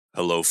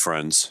Hello,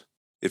 friends.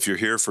 If you're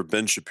here for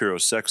Ben Shapiro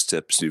sex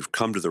tips, you've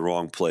come to the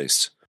wrong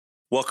place.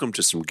 Welcome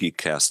to some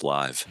Geekcast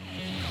Live.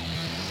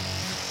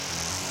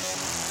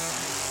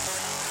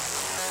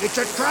 It's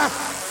a trap!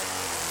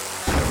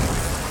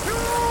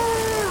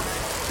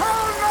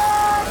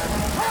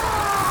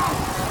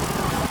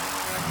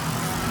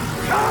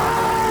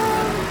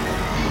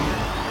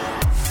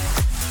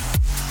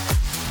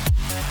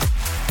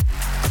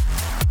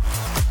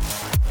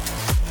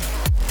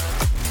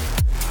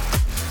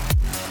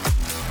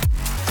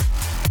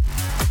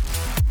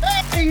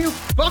 Hey, you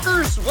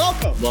fuckers!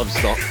 Welcome!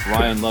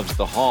 Ryan loves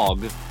the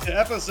hog. To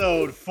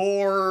episode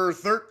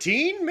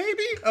 413,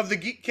 maybe, of the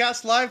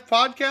Geekcast Live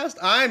podcast.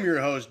 I'm your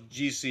host,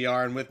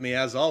 GCR, and with me,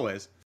 as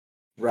always,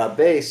 Rob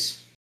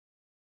Bass.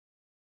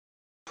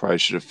 Probably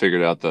should have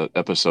figured out the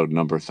episode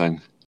number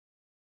thing.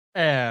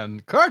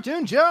 And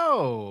Cartoon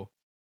Joe.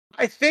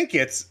 I think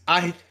it's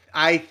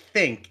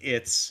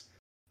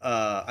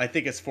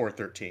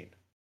 413.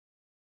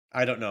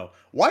 I don't know.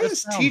 Why That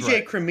is sounds TJ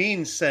right.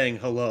 Cremeen saying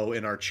hello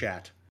in our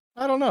chat?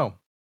 I don't know.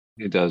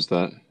 He does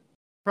that.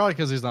 Probably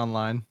because he's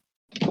online.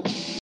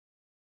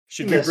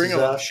 Should He we bring messes him?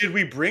 up. Should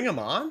we bring him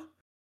on?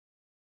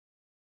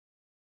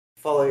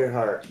 Follow your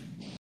heart.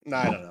 No,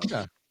 I don't know.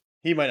 Yeah.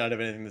 He might not have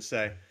anything to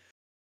say.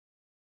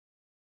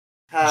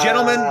 Ah,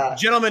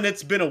 Gentlemen,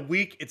 it's been a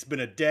week. It's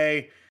been a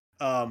day.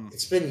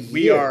 It's been years.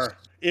 We are.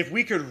 If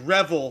we could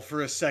revel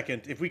for a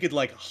second, if we could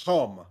like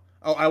hum.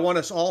 Oh, I want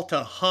us all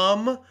to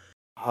hum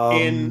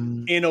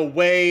in a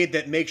way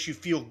that makes you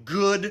feel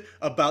good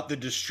about the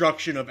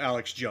destruction of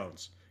Alex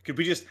Jones. Could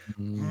we just?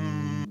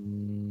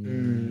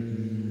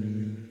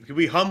 Could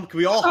we hum? Could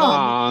we all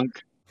hum?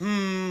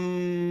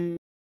 Honk.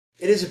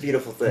 It is a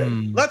beautiful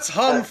thing. Let's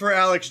hum for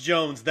Alex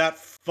Jones. That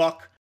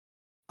fuck.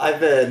 I've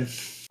been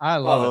I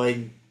love it.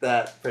 following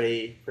that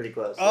pretty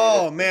closely.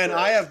 Oh It's man,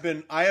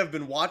 great. I have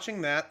been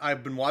watching that.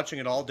 I've been watching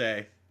it all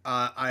day.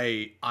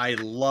 I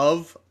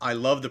love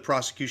the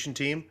prosecution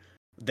team.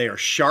 They are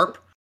sharp.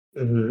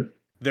 Mhm.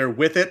 They're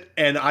with it,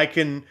 and I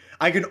can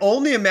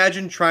only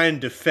imagine trying to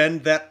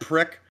defend that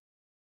prick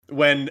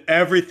when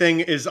everything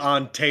is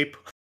on tape.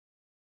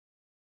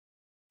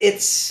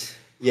 It's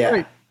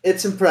Wait.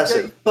 it's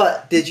impressive. Okay.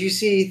 But did you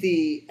see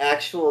the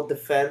actual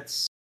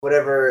defense?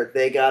 Whatever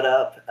they got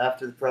up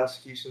after the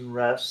prosecution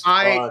rests.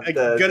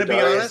 Gonna be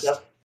honest.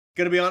 Stuff?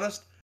 Gonna be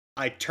honest,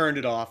 I turned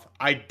it off.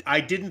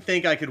 I didn't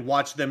think I could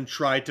watch them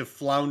try to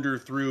flounder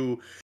through,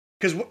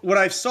 because what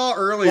I saw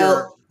earlier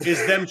Well-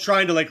 is them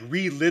trying to like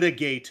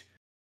relitigate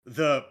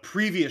the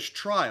previous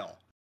trial,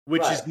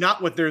 which is Right.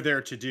 not what they're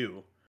there to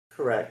do.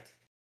 Correct.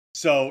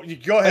 So you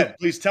go ahead,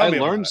 please tell me.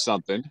 I learned about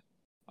something.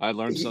 I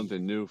learned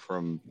something new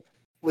from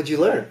What'd you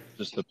learn?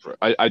 just the.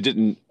 I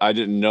didn't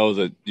know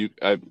that you.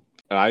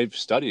 I've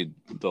studied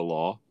the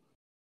law.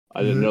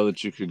 I didn't Mhm. know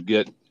that you could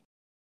get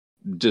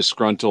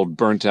disgruntled,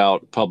 burnt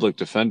out public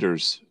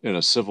defenders in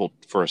a civil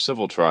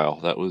trial.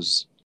 That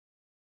was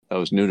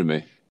new to me.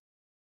 it.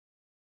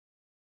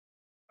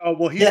 Oh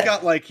well, he's Yeah.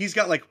 got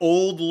like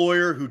old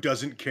lawyer who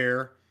doesn't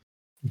care,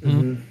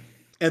 Mhm.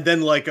 and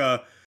then like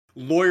a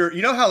lawyer.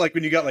 You know how like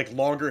when you got like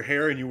longer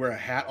hair and you wear a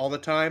hat all the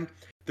time,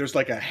 there's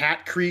like a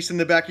hat crease in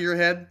the back of your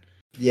head.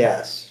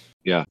 Yes.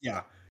 Yeah.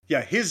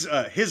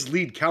 His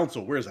lead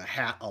counsel wears a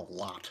hat a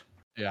lot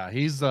Yeah,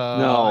 he's No.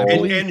 I and,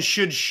 believe and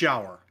should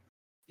shower.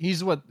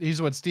 he's what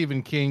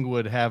Stephen King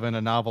would have in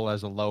a novel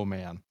as a low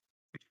man.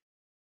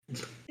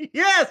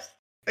 Yes,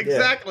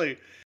 exactly.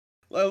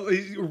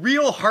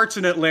 Real Hearts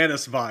in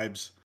Atlantis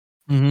vibes.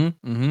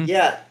 Mm-hmm.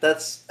 Yeah,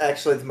 that's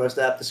actually the most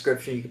apt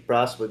description you could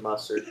possibly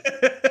muster.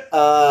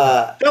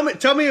 Uh,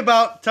 Tell me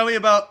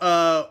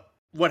about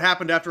what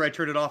happened after I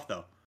turned it off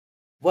though.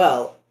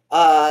 Well,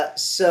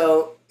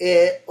 so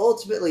it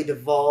ultimately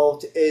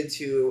devolved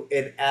into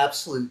an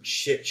absolute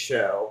shit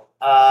show,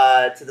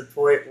 to the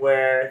point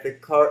where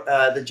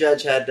the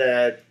judge had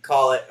to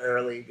call it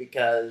early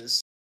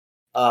because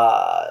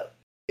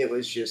it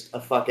was just a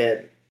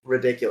fucking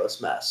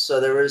ridiculous mess. So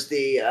there was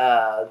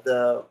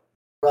the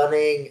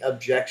running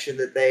objection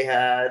that they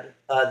had,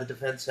 the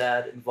defense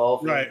had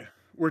involving Right.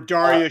 Where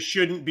Daria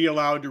shouldn't be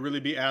allowed to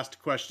really be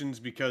asked questions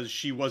because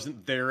she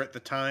wasn't there at the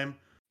time.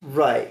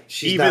 Right,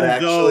 she's Even not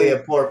actually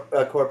though-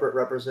 a corporate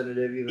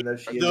representative, even though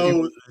she is.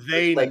 Though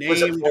they like,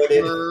 was named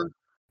appointed.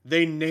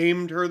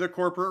 her, the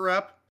corporate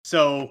rep.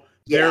 So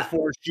Yeah.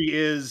 therefore, she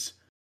is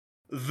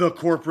the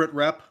corporate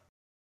rep.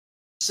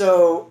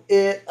 So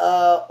it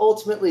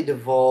ultimately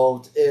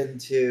devolved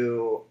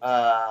into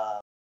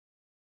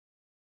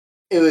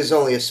it was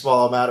only a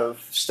small amount of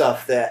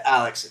stuff that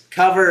Alex had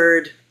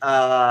covered,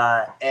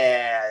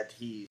 and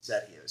he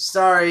said he was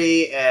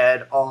sorry,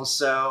 and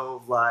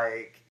also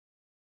like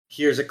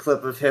here's a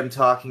clip of him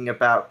talking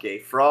about gay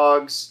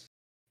frogs,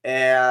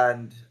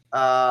 and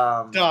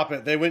Stop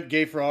it! They went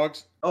gay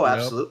frogs. oh,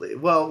 absolutely.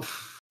 Well,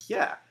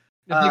 yeah,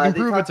 If they can they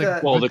prove talked it's a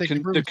to- Well, if the they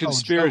can prove the it's all a joke,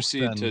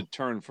 conspiracy then- to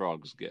turn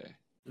frogs gay.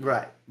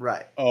 right.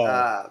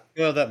 Oh.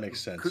 Well, that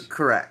makes sense.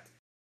 Correct.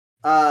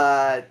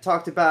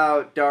 Talked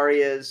about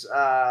Daria's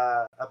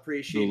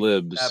The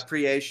libs.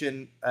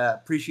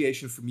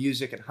 appreciation for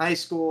music in high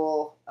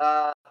school,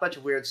 bunch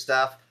of weird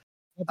stuff.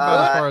 That's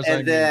about as far as I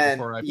And knew then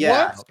before I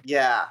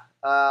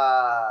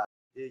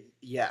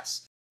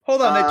yes.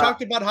 Hold on, they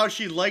talked about how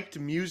she liked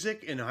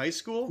music in high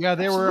school. Yeah,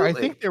 they were. I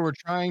Absolutely. think they were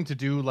trying to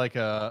do like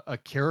a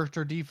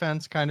character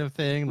defense kind of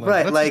thing.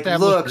 Right, let's like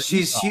establish look, her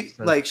she's ethos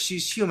as- like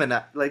she's human,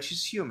 like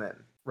she's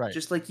human, right.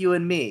 just like you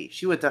and me.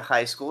 She went to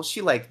high school. She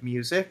liked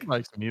music. She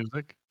likes the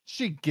music.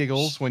 She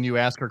giggles when you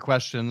ask her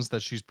questions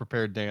that she's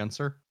prepared to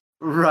answer.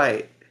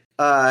 Right.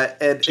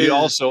 And She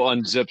also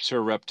unzips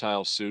her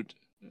reptile suit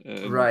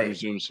and Right.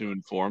 resumes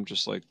human form,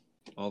 just like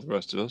all the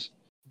rest of us.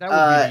 That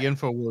would be the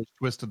InfoWars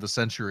twist of the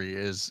century: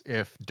 is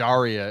if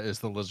Daria is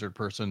the lizard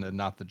person and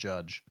not the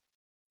judge.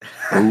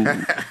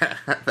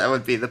 that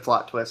would be the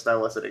plot twist I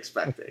wasn't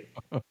expecting.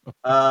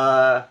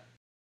 And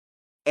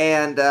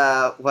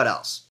what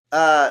else?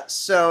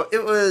 So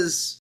it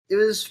was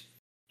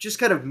just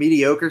kind of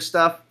mediocre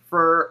stuff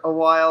for a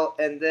while,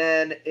 and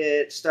then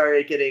it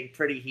started getting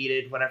pretty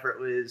heated whenever it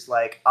was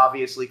like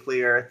obviously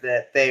clear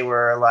that they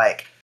were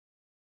like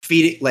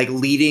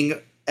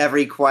leading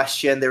every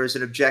question. There was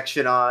an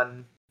objection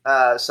on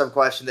some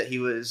question that he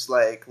was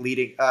like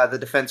leading, the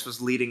defense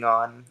was leading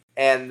on,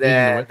 and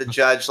then the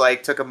judge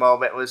like took a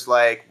moment and was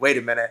like, wait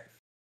a minute,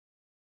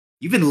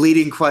 you've been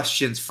leading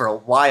questions for a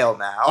while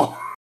now.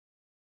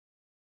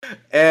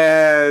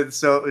 And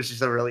so it was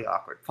just a really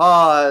awkward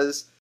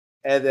pause,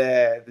 and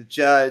then the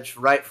judge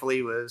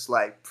rightfully was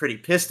like pretty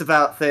pissed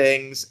about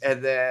things,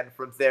 and then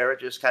from there it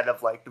just kind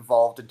of like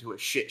devolved into a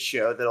shit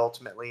show that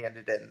ultimately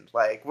ended in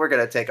like we're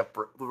gonna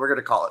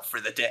call it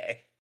for the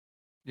day.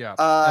 Yeah.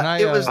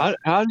 It was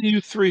How do you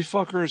three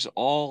fuckers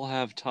all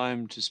have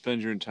time to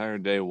spend your entire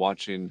day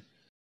watching?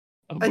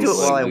 I do it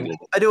while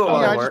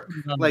I work.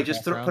 Like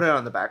just put it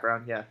on the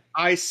background. Yeah.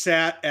 I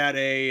sat at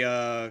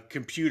a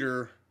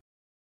computer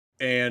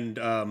and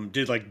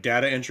did like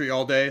data entry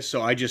all day,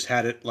 so I just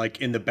had it like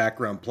in the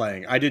background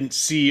playing. I didn't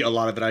see a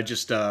lot of it. I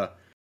just I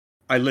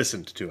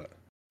listened to it.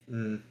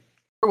 There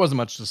wasn't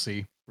much to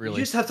see, really.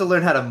 You just have to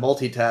learn how to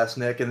multitask,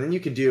 Nick, and then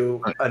you can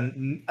do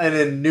an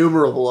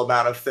innumerable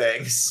amount of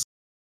things.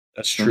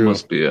 That's That true.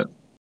 must be it.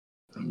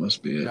 That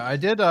must be it. Yeah, I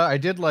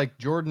did like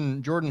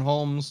Jordan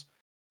Holmes,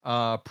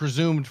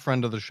 presumed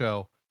friend of the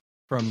show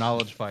from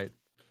Knowledge Fight.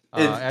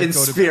 In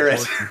spirit,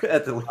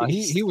 at the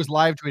least. He was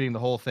live tweeting the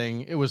whole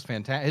thing. It was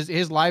fantastic.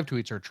 His live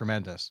tweets are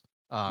tremendous.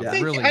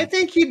 I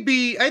think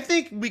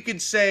we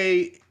could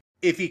say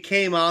if he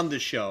came on the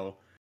show,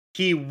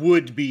 he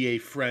would be a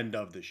friend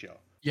of the show.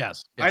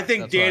 Yes. I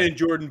think Dan and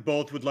Jordan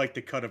both would like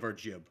the cut of our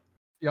jib.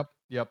 Yep.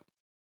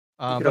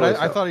 But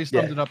I thought he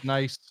summed it up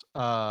nice.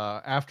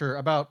 After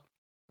about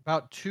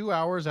 2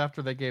 hours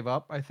after they gave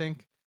up, I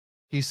think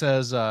he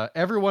says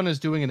everyone is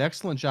doing an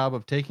excellent job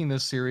of taking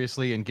this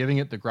seriously and giving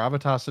it the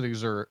gravitas it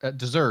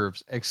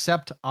deserves,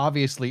 except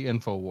obviously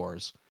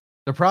InfoWars.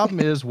 The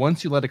problem is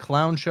once you let a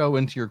clown show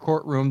into your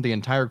courtroom, the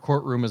entire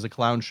courtroom is a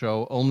clown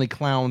show. Only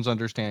clowns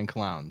understand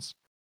clowns.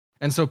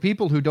 And so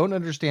people who don't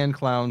understand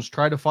clowns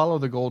try to follow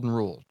the golden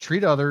rule,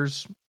 treat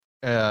others,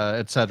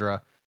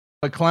 etc.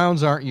 But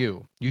clowns aren't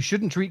you. You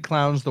shouldn't treat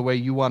clowns the way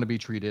you want to be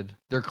treated.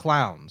 They're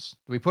clowns.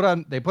 They put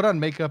on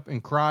makeup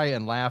and cry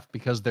and laugh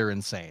because they're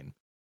insane.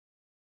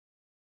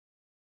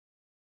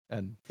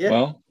 And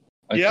well,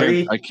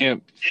 I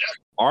can't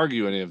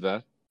argue any of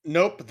that.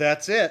 Nope,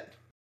 that's it.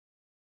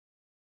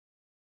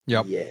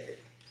 Yep. Yeah.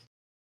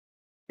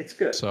 It's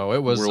good. So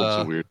it was The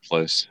world's a weird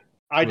place.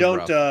 I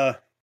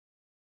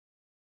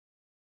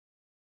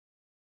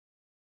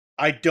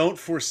don't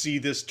foresee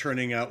this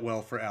turning out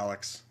well for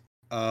Alex.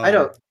 I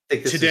don't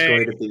think this is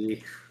going to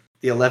be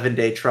the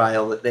 11-day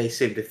trial that they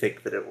seem to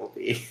think that it will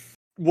be.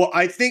 Well,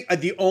 I think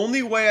the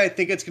only way I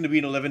think it's going to be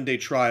an 11-day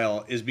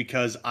trial is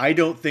because I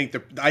don't think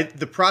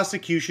the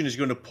prosecution is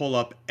going to pull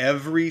up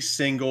every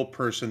single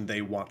person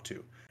they want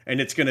to. And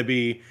it's going to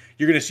be,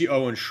 you're going to see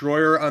Owen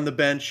Schroyer on the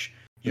bench.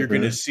 You're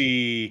going to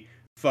see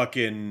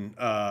fucking,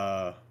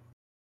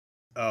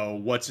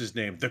 what's his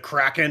name? The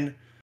Kraken.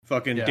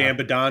 Fucking Dan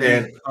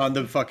Badani on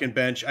the fucking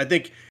bench. I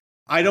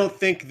don't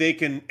think they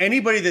can,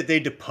 anybody that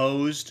they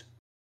deposed,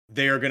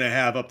 they are going to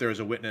have up there as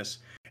a witness.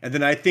 And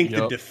then I think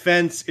the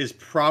defense is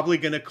probably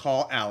going to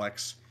call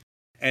Alex.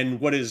 And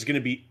what is going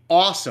to be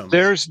awesome.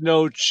 There's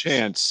no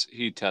chance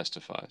he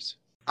testifies.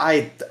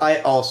 I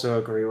also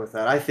agree with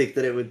that. I think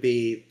that it would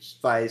be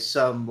by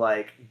some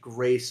like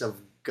grace of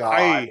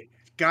God.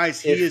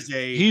 Guys,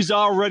 he's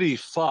already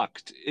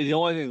fucked. The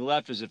only thing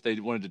left is if they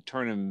wanted to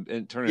turn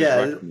his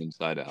rectum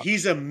inside out.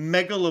 He's a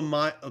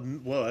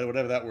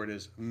whatever that word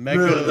is.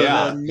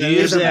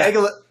 He's a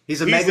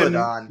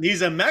megalodon.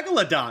 He's a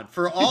megalodon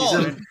for all.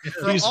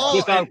 He's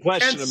without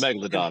question a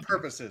megalodon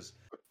purposes.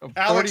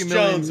 Alex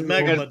Jones,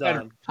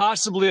 megalodon,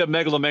 possibly a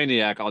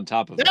megalomaniac on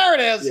top of it. There it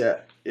is.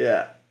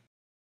 Yeah.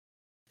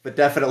 But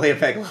definitely a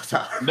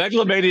megalodon.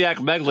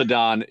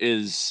 Megalodon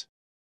is.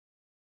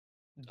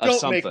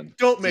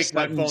 Don't make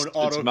my phone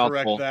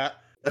autocorrect that.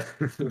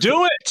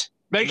 Do it!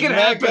 Make it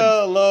happen!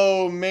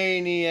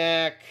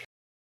 Megalomaniac.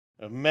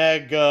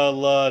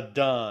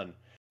 Megalodon.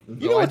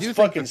 You know what's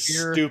fucking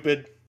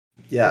stupid?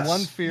 Yes.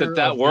 One fear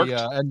that worked.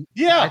 and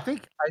Yeah. I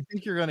think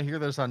you're going to hear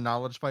this on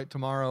Knowledge Fight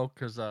tomorrow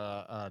because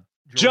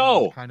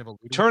Joe, kind of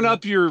alluded turn to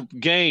up it. your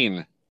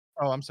gain.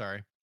 Oh, I'm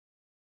sorry.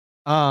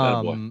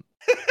 Attaboy.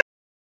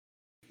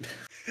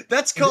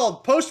 That's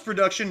called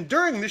post-production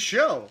during the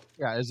show.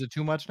 Yeah, is it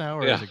too much now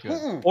or Yeah. is it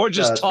good? Or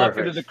just that's talk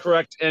perfect. into the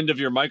correct end of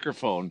your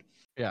microphone.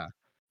 Yeah.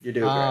 You're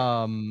doing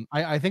great.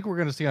 I think we're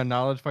going to see on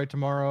Knowledge Fight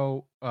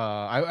tomorrow.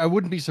 I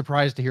wouldn't be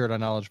surprised to hear it on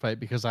Knowledge Fight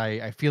because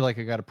I feel like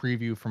I got a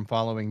preview from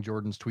following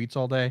Jordan's tweets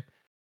all day.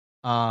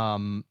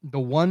 The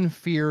one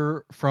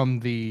fear from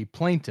the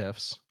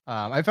plaintiffs,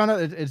 I found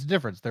out it's a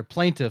difference. They're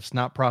plaintiffs,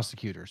 not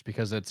prosecutors,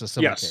 because it's a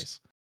civil case.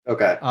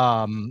 Okay.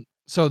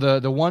 So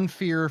the one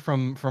fear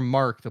from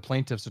Mark, the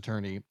plaintiff's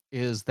attorney,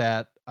 is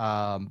that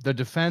the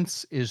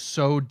defense is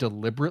so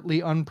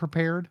deliberately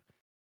unprepared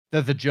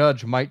that the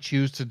judge might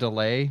choose to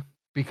delay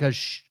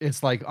because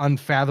it's like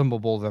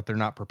unfathomable that they're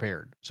not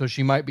prepared. So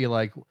she might be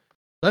like,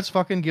 let's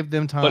fucking give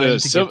them time. But in a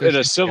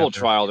to civil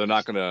trial, they're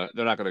not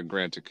gonna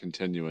grant a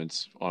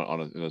continuance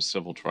in a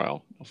civil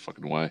trial. No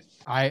fucking way.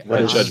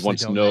 The judge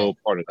wants no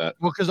part of that.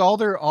 Well, because all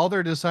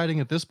they're deciding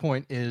at this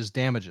point is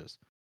damages,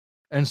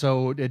 and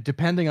so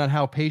depending on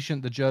how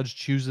patient the judge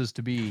chooses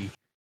to be,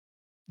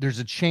 there's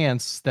a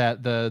chance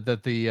that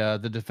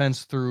the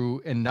defense threw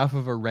enough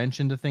of a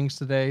wrench into things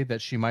today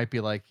that she might be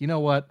like, you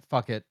know what,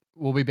 fuck it,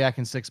 we'll be back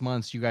in 6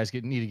 months. You guys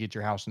need to get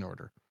your house in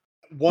order.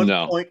 One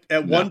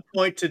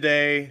point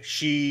today,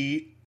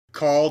 she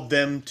called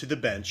them to the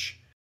bench,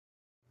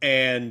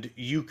 and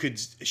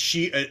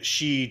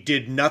she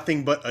did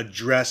nothing but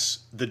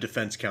address the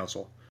defense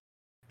counsel.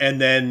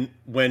 And then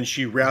when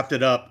she wrapped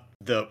it up,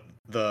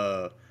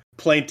 the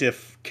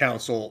plaintiff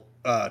counsel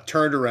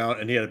turned around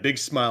and he had a big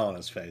smile on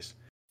his face.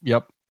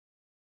 Yep.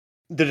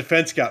 The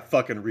defense got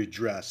fucking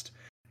redressed,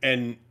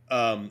 and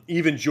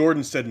even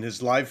Jordan said in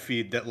his live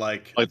feed that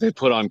like they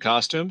put on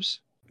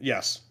costumes.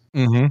 Yes.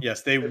 Mm-hmm.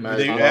 Yes, they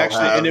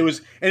actually, and it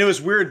was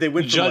weird. They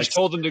went. The judge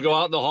told them to go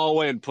out in the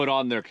hallway and put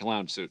on their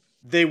clown suit.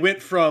 They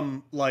went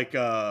from like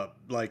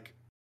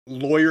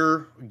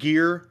lawyer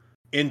gear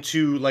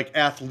into like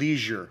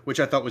athleisure, which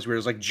I thought was weird. It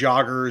was like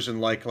joggers and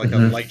like a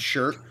light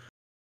shirt.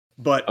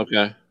 But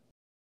okay.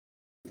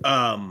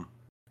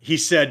 He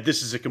said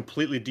this is a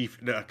completely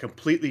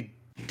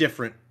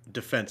different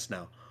defense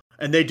now,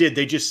 and they did.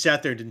 They just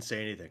sat there and didn't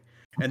say anything,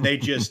 and they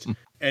just.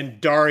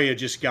 And Daria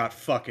just got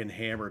fucking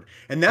hammered,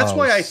 and that's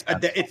why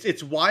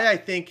it's why I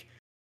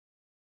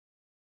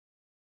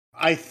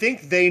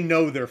think they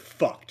know they're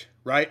fucked,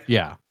 right?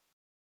 Yeah.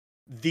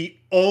 The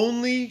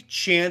only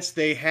chance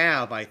they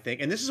have, I think,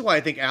 and this is why I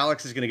think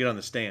Alex is going to get on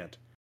the stand.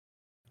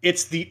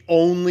 It's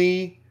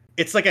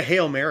like a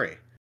Hail Mary.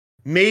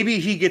 Maybe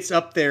he gets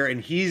up there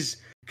and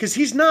because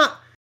he's not.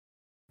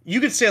 You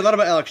could say a lot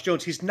about Alex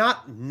Jones. He's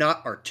not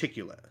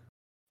articulate,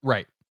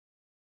 right?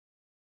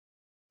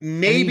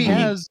 Maybe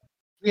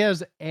he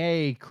has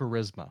a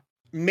charisma.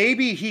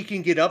 Maybe he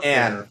can get up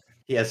there.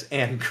 He has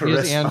an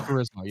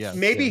charisma. Yes.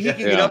 Maybe he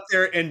can get up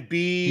there and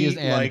be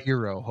like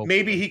hero. Hopefully.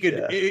 Maybe he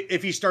could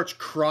if he starts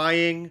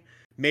crying.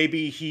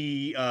 Maybe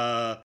he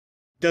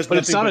does. But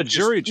it's not a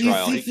jury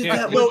trial. It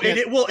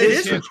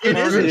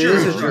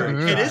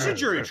is a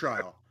jury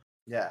trial.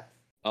 Yeah.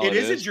 It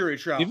is a jury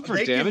trial. Even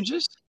for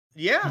damages.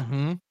 Yeah,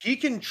 mm-hmm. He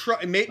can try.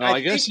 I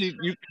guess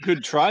you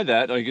could try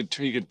that.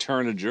 You could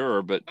turn a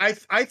juror, but I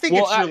think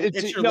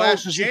it's your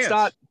last chance. It's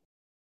not.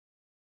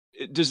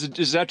 Does it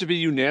have to be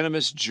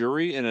unanimous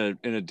jury in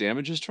a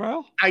damages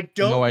trial? I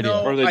don't know. Idea.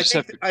 Or they just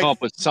have to come up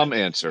with some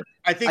answer.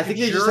 I think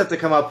they just have to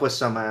come up with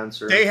some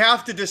answer. They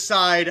have to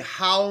decide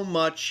how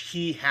much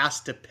he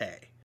has to pay.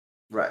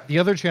 Right. The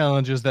other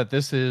challenge is that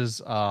this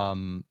is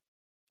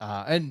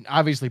and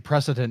obviously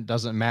precedent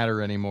doesn't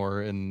matter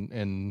anymore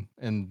in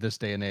this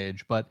day and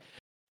age, but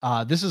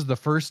this is the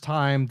first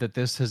time that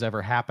this has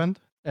ever happened.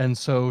 And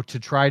so to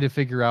try to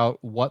figure out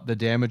what the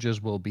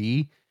damages will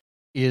be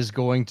is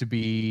going to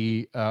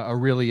be a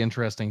really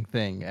interesting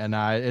thing. And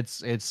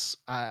it's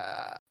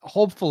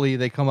hopefully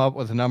they come up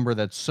with a number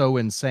that's so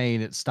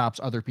insane it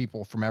stops other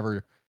people from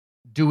ever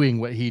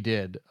doing what he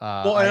did.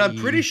 And I'm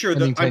pretty sure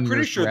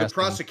the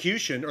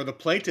prosecution or the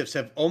plaintiffs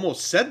have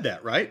almost said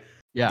that, right?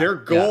 Yeah. Their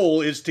goal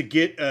is to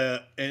get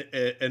an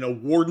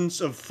awardance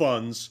of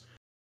funds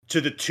to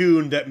the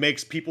tune that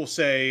makes people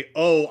say,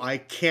 "Oh, I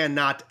can't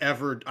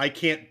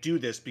do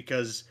this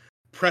because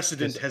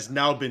precedent has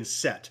now been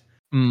set."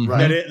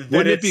 Right.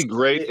 Wouldn't it be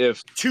great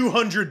if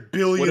 $200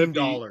 billion?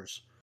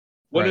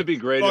 Wouldn't it be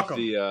great if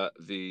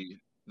the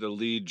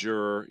lead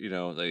juror,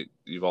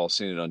 you've all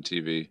seen it on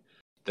TV,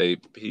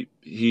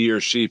 he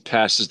or she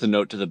passes the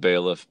note to the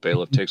bailiff.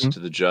 Bailiff takes it to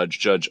the judge.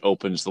 Judge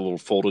opens the little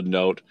folded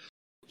note,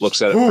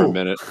 looks at it for a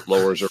minute,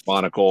 lowers her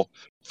monocle,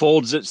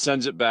 folds it,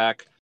 sends it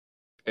back,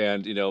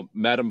 and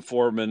Madam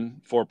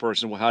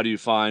foreperson, well, how do you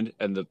find?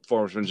 And the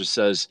foreperson just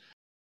says,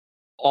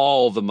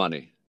 all the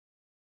money.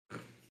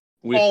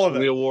 We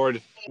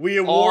award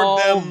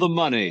them the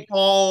money.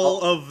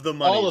 All of the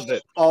money. All of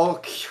it. All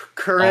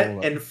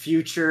current and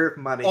future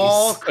monies.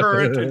 All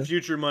current and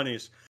future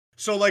monies.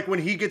 So, like, when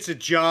he gets a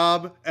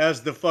job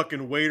as the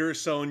fucking waiter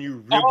selling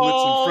you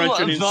riblets and French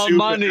onion soup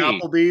money. at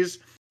Applebee's,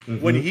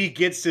 when he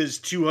gets his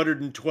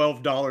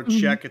 $212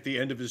 check at the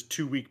end of his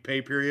 2-week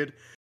pay period,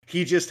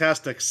 he just has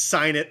to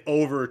sign it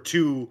over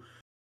to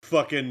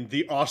fucking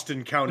the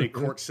Austin County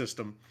court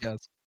system.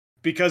 Yes.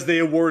 Because they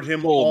award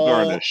him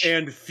all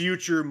and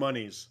future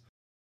monies.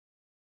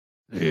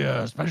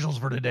 The specials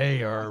for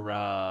today are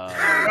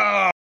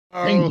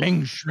Bang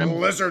Bang Shrimp.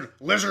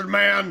 Lizard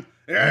Man.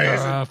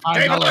 Yeah,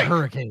 $5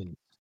 hurricane.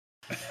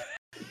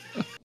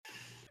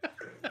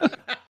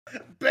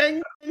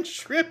 Bang Bang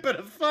Shrimp and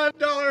a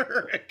 $5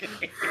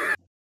 hurricane.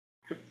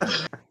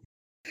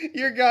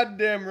 You're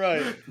goddamn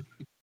right.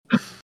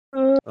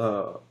 We can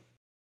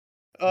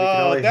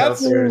only hope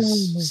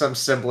there's some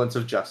semblance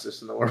of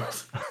justice in the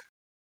world.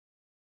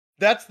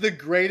 That's the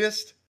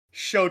greatest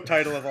show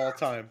title of all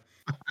time.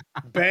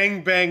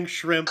 Bang Bang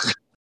Shrimp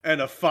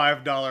and a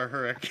 $5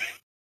 hurricane.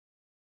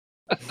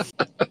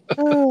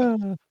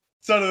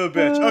 Son of a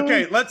bitch.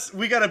 Okay,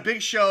 we got a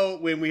big show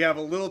when we have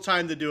a little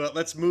time to do it.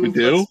 Let's move.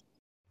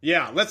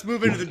 Let's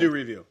move into the do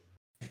review.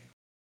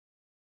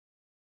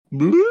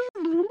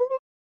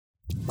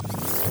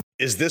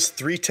 Is this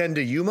 310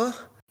 to Yuma?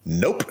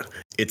 Nope.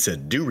 It's a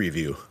do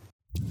review.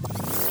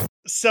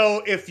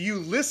 So if you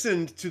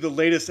listened to the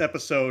latest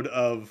episode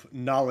of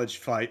Knowledge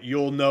Fight,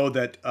 you'll know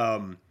that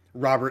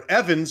Robert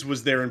Evans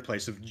was there in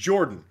place of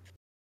Jordan.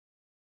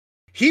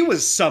 He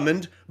was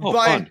summoned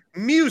by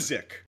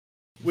music,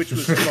 which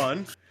was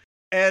fun.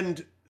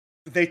 And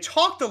they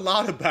talked a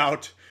lot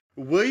about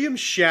William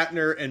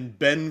Shatner and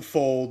Ben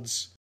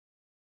Folds'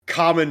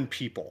 Common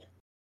People,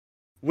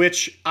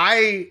 which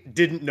I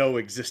didn't know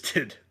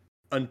existed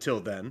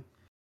until then.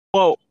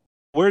 Well,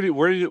 where do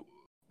you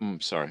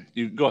sorry.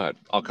 You go ahead.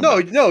 I'll come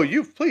back. No,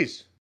 you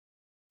please.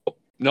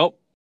 Nope.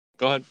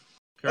 Go ahead.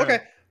 Okay.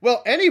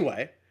 Well,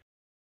 anyway,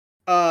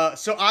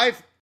 so I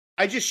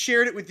just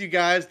shared it with you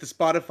guys, the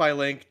Spotify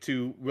link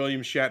to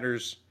William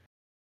Shatner's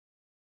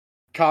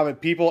Common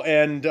People,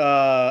 and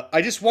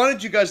I just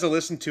wanted you guys to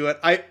listen to it.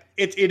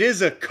 It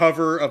is a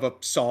cover of a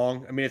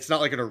song. I mean, it's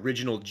not like an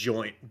original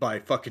joint by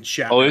fucking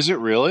Shatner. Oh, is it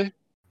really?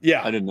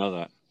 Yeah. I didn't know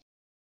that.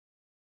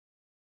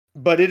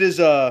 But it is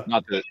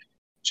not that it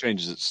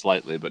changes it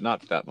slightly, but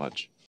not that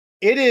much.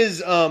 It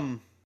is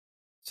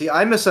See,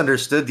 I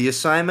misunderstood the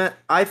assignment.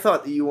 I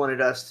thought that you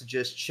wanted us to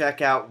just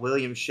check out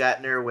William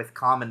Shatner with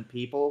Common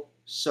People.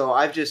 So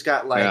I've just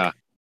got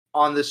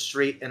on the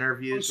street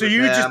interviews. So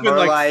you've just been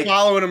like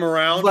following him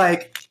around,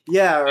 like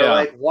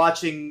like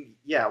watching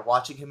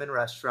him in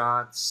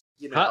restaurants.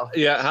 You know,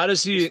 how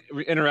does he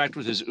interact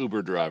with his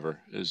Uber driver?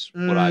 Is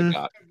what I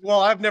got.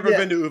 Well, I've never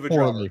been to Uber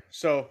driver,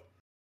 so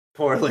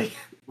poorly.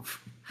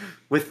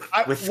 with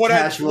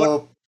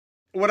casual.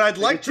 What I'd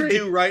like to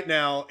do right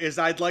now is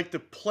I'd like to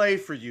play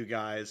for you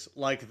guys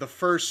like the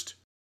first.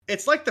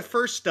 It's like the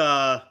first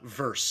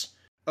verse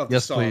of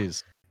the song. Yes,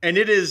 please. And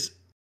it is.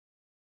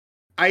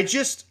 I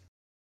just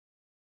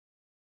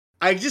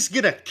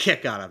get a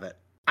kick out of it.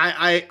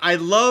 I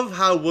love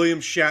how William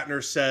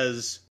Shatner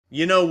says,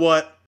 "You know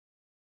what?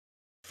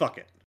 Fuck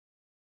it."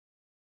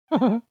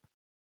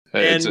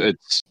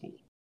 It's.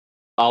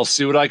 I'll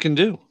see what I can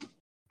do.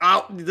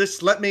 Let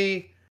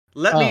me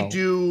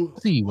do.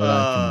 See what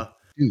I can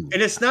do.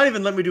 And it's not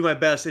even let me do my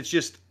best. It's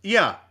just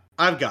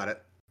I've got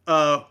it.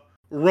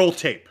 Roll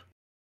tape.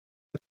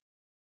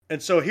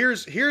 And so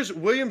here's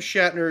William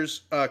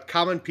Shatner's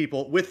Common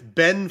People with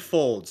Ben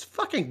Folds.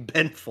 Fucking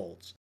Ben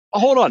Folds. Oh,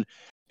 hold on.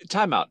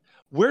 Time out.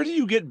 Where do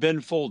you get Ben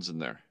Folds in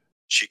there?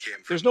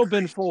 There's no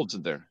Ben Folds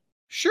in there.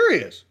 Sure he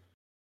is.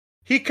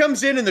 He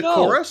comes in the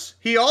chorus.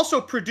 He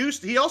also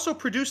produced the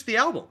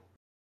album.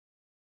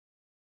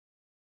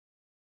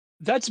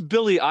 That's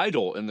Billy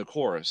Idol in the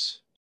chorus.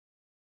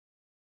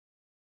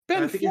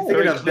 Ben I think you're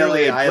thinking of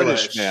Billy Eilish.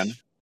 British man.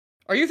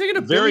 Are you thinking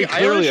of Very Billy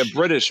clearly Eilish? a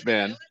British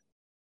man.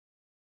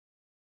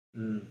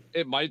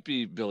 It might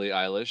be Billie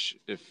Eilish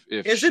if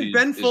isn't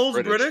Ben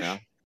Folds British?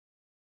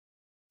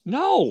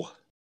 No.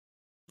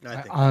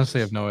 I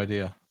honestly have no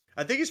idea.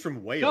 I think he's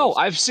from Wales. No,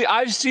 I've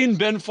seen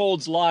Ben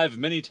Folds live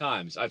many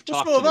times. I've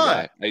talked to the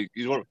guy.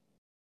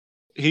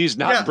 He's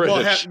not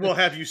British. Well,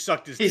 have you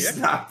sucked his dick? He's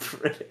not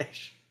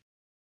British.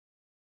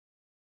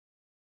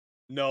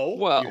 No.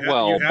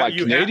 Well, by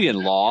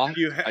Canadian law,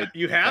 you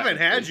haven't,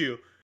 had you?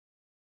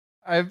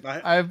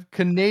 I've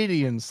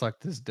Canadian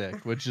sucked his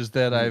dick, which is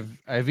that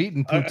I've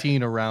eaten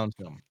poutine around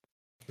him.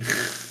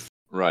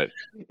 Right.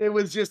 It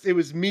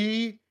was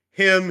me,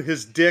 him,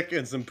 his dick,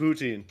 and some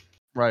poutine.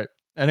 Right.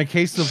 And a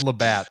case of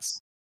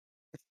Labatt's.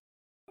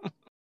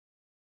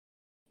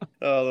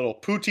 A little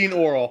poutine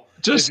oral,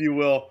 just if you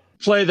will.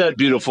 Play that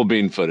beautiful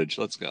bean footage.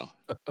 Let's go.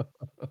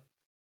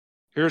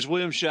 Here's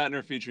William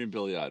Shatner featuring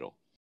Billy Idol.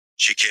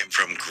 She came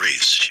from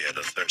Greece. She had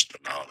a thirst for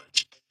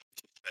knowledge.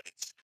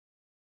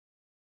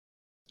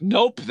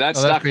 Nope,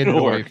 that's not going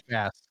to work.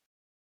 Fast.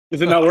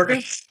 Is it not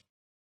working?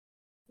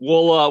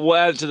 We'll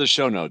add it to the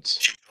show notes.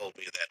 She told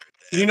me that.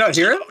 Did you not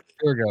hear it?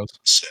 Here it goes.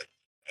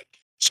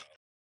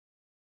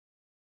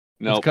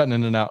 No, it's cutting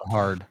in and out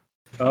hard.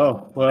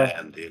 Oh, well.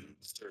 And in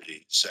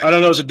 30 seconds. I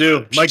don't know what to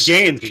do. My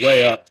gain's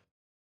way up.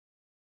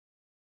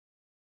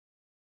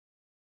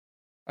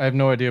 I have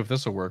no idea if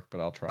this will work,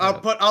 but I'll try.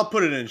 I'll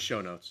put it in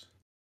show notes.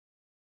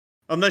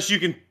 Unless you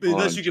can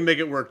make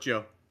it work,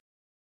 Joe.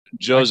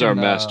 Joe's our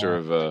master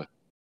of.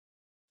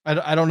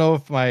 I don't know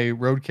if my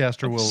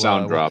Rodecaster will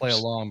play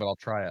along, but I'll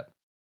try it.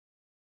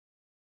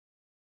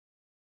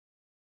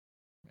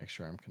 Make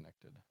sure I'm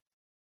connected.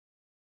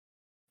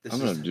 I'm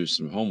going to do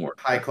some homework.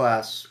 High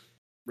class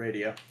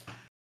radio.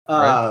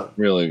 Right?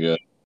 Really good.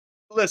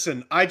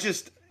 Listen,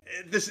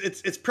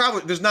 it's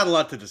probably, there's not a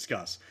lot to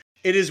discuss.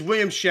 It is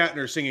William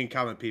Shatner singing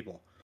Common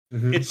People.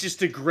 Mm-hmm. It's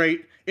just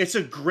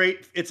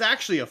it's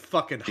actually a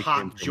fucking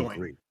hot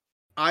joint.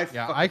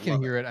 I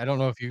can hear it. I don't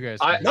know if you guys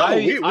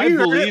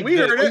we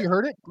heard it. You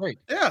heard it? Great.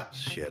 Yeah.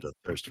 She had a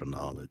thirst for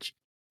knowledge.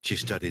 She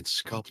studied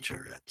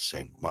sculpture at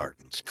St.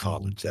 Martin's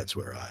College. That's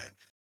where I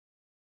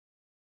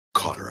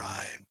caught her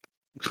eye.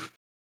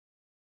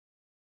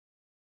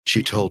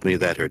 She told me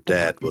that her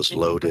dad was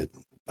loaded.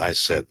 I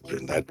said,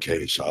 in that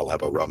case, I'll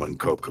have a rum and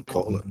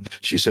Coca-Cola.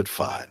 She said,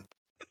 fine.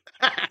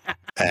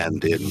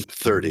 And in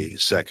 30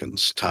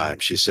 seconds time,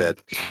 she said,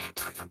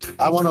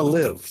 I want to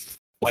live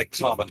like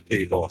common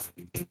people.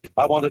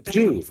 I want to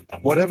do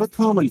whatever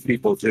common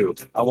people do.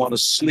 I want to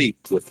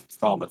sleep with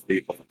common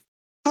people.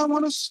 I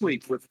want to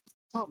sleep with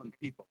common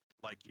people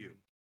like you.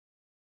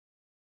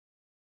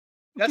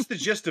 That's the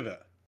gist of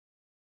it.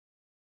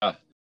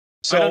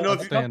 So I don't know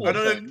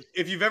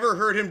if you've ever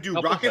heard him do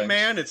Rocket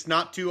Man. It's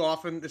not too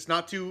often. It's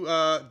not too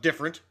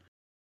different.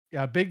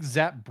 Yeah, big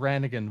Zap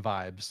Brannigan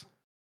vibes.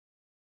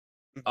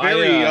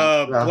 Very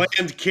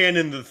bland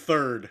Cannon the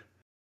Third.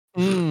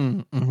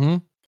 Mm-hmm.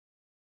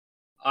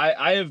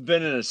 I have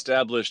been an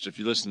established, if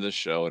you listen to this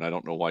show, and I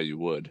don't know why you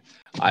would,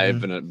 I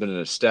have been an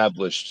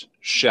established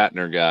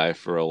Shatner guy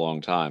for a long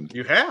time.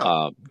 You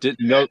have?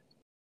 Didn't know.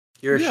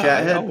 You're a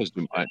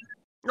Shathead? I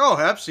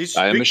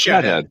am a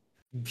Shathead.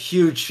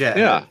 Huge Shathead.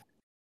 Yeah.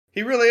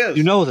 He really is.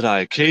 You know that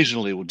I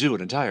occasionally will do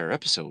an entire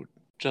episode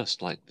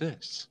just like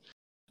this.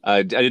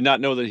 I did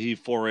not know that he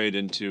forayed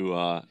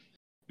into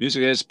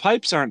music. His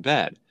pipes aren't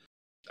bad.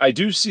 I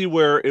do see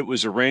where it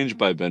was arranged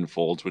by Ben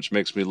Folds, which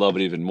makes me love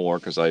it even more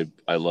because I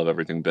love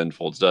everything Ben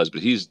Folds does,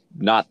 but he's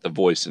not the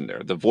voice in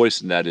there. The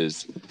voice in that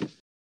is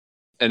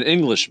an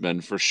Englishman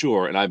for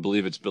sure, and I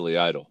believe it's Billy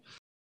Idol.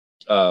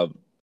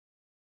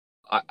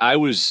 I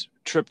was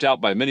tripped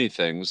out by many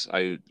things.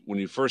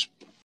 When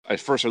I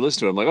first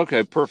listened to it, I'm like,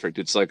 okay, perfect.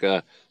 It's like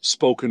a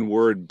spoken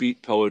word,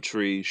 beat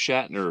poetry,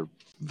 Shatner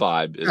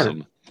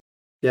vibe-ism.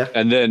 Yeah.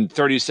 And then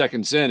 30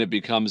 seconds in, it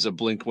becomes a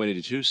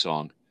Blink-182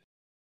 song.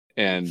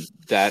 And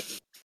that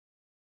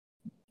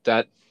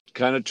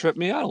kind of tripped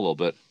me out a little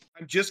bit.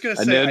 I'm just going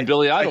to say... And then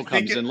Billy Idol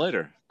comes in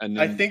later. And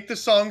then, I think the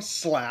song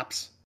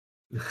slaps.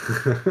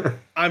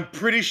 I'm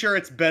pretty sure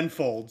it's Ben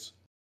Folds.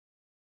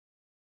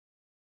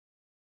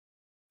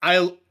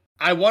 I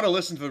want to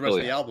listen to the rest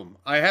of the album.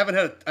 I haven't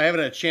had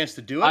a chance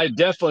to do it. I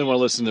definitely want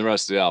to listen to the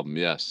rest of the album.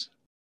 Yes.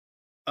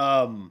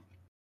 I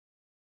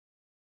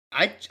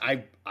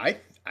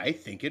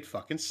think it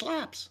fucking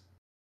slaps.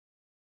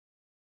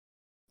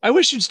 I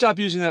wish you'd stop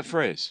using that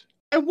phrase.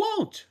 I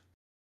won't.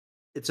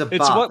 It's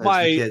what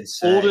my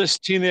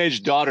oldest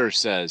teenage daughter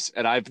says,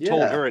 and I've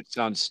told her it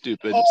sounds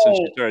stupid since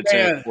she started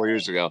saying it 4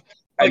 years ago.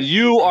 And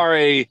you are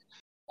a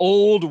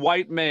old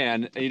white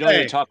man, and you don't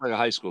even talk like a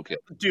high school kid.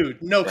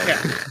 Dude, no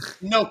cap.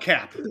 No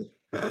cap.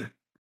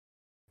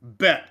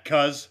 Bet,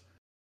 cuz.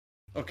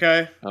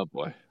 Okay? Oh,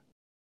 boy.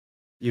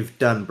 You've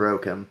done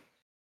broke him.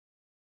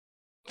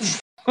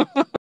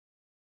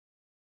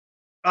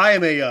 I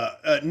am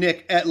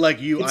Nick, like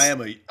you, I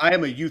am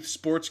a youth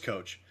sports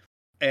coach.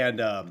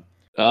 And I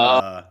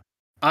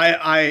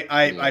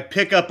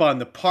pick up on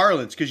the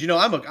parlance because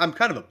I'm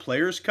kind of a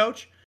player's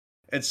coach.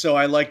 And so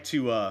I like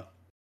to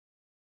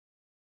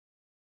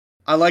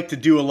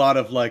do a lot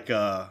of like,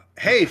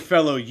 hey,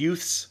 fellow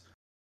youths.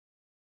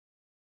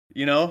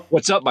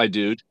 What's up, my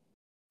dude?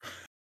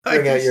 I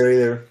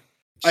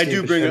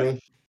do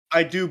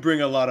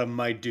bring a lot of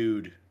my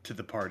dude to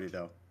the party,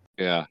 though.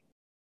 Yeah.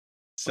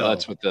 So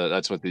that's what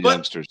the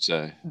youngsters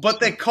say. But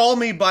they call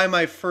me by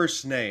my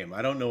first name.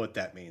 I don't know what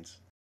that means.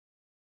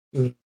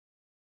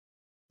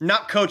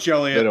 Not Coach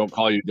Elliott. They don't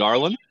call you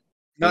darling?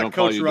 Not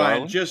Coach Ryan.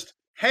 Darling? Just,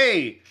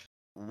 hey,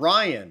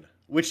 Ryan.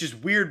 Which is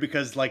weird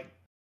because, like,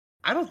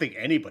 I don't think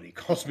anybody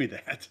calls me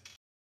that.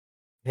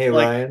 Hey,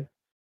 like, Ryan.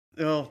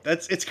 No,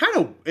 it's kind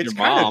of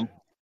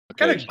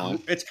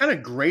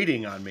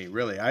grating on me,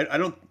 really. I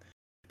don't.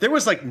 There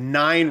was like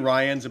 9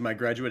 Ryans in my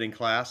graduating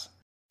class,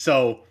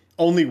 so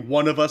only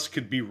one of us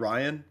could be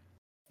Ryan.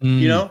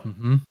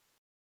 Mm-hmm.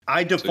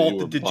 I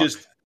defaulted to Buck.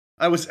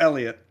 I was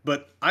Elliot,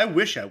 but I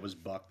wish I was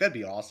Buck. That'd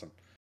be awesome.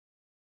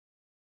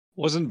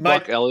 Wasn't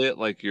Buck Elliott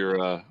like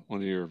your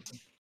one of your?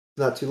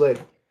 Not too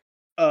late.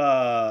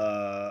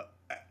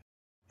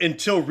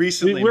 Until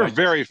recently, we're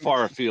very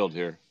far afield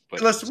here.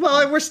 But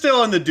we're still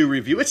on the Do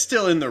Review. It's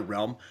still in the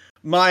realm.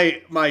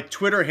 My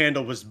Twitter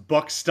handle was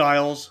Buck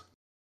Styles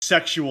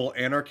Sexual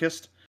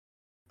Anarchist.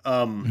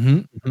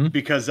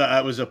 Because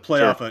I was a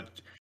play off a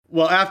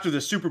Well, after the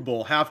Super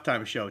Bowl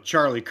halftime show,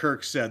 Charlie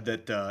Kirk said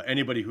that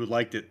anybody who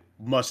liked it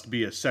must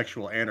be a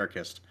sexual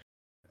anarchist,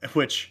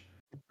 which,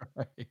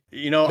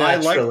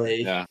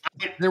 Naturally. I like.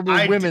 There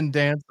were women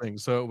dancing,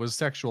 so it was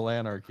sexual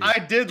anarchy. I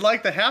did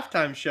like the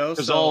halftime show.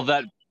 Because all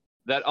that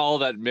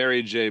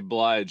Mary J.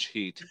 Blige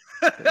heat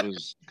that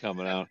was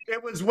coming out.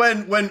 It was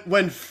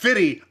when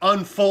Fitty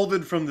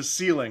unfolded from the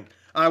ceiling.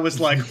 I was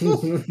like,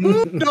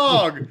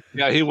 dog.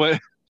 Yeah, he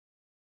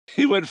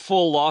went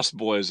full Lost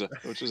Boys,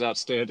 which was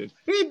outstanding.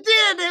 He did.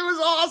 It was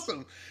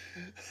awesome.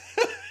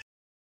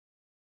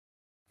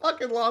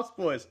 Fucking Lost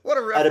Boys. What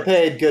a reference. I'd have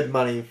paid good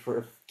money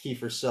for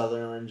Kiefer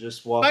Sutherland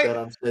just walk out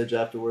on stage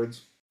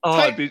afterwards.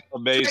 Oh, it'd be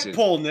amazing. Tight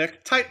pull,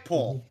 Nick. Tight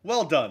pull.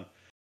 Well done.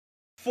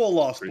 Full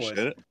Lost Appreciate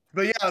Boys. It.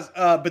 But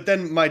yeah, but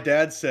then my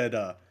dad said,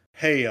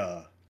 hey,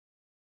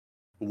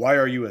 why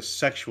are you a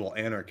sexual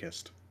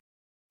anarchist?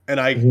 And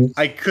I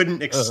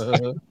couldn't it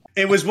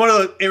was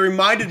it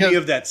reminded me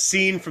of that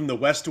scene from The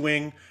West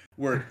Wing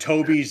where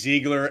Toby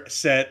Ziegler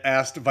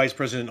asked Vice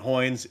President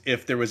Hoynes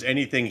if there was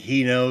anything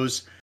he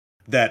knows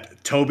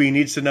that Toby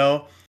needs to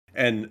know.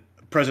 And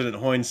President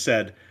Hoynes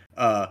said,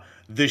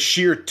 the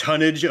sheer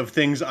tonnage of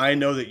things I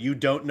know that you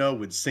don't know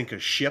would sink a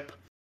ship.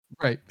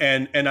 Right.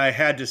 And I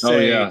had to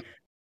say, I'd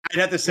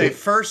have to say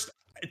first,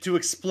 to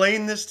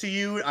explain this to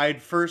you,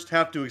 I'd first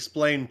have to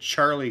explain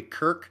Charlie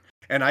Kirk,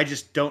 and I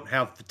just don't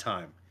have the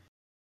time.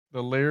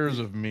 The layers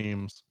of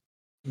memes.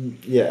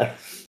 Yeah.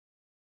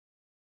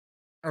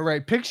 All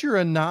right, picture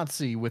a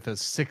Nazi with a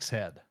 6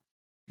 head.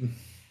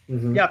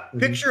 Mm-hmm. Yeah,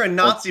 picture a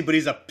Nazi, but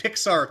he's a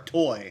Pixar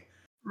toy.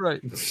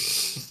 Right.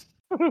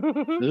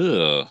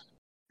 Ugh.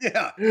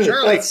 Yeah,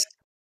 Charlie.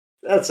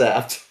 That's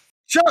apt.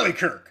 Charlie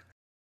Kirk.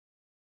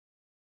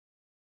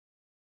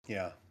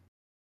 Yeah.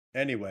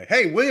 Anyway,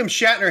 hey, William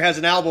Shatner has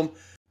an album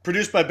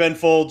produced by Ben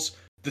Folds.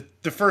 The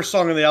first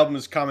song on the album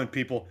is Common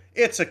People.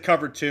 It's a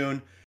cover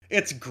tune.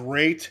 It's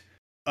great.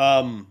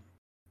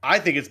 I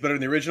think it's better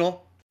than the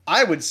original.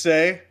 I would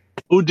say.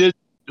 Who did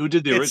the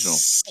original?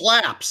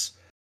 Slaps.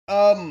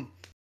 Let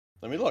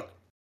me look.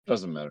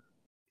 Doesn't matter.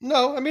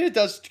 No, I mean it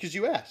does because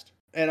you asked.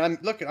 And I'm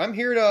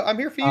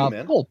here for you,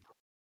 man. Pulp.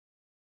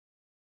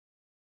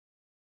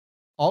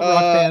 Alt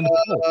rock band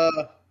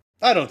Pulp.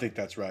 I don't think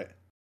that's right.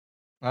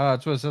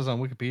 That's what it says on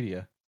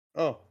Wikipedia.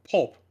 Oh,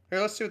 Pulp. Here,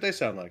 let's see what they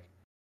sound like.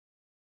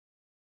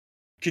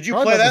 Could you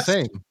Probably play not that?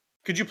 the same.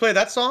 Could you play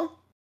that song,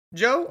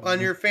 Joe,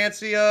 on your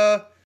fancy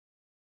Yeah,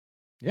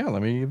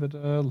 let me give it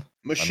machine?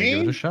 Let me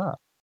give it a shot.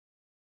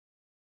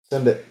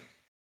 Send it.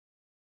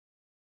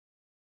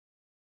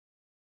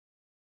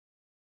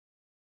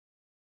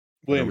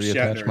 William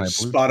Shatner is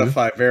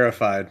Spotify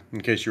verified,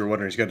 in case you were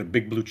wondering. He's got a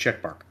big blue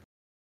check mark.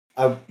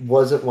 I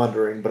wasn't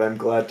wondering, but I'm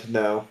glad to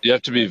know. You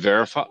have to be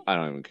verified. I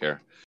don't even care.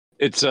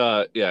 It's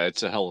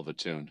it's a hell of a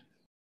tune.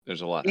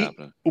 There's a lot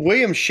happening.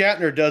 William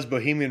Shatner does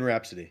Bohemian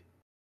Rhapsody.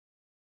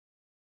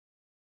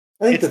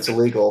 I think that's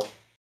illegal.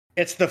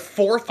 It's the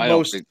fourth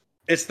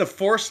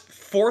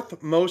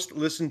most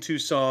listened to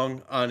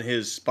song on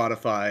his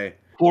Spotify.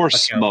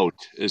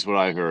 Smote is what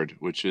I heard,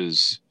 which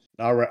is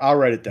I'll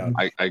write it down.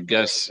 I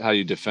guess how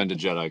you defend a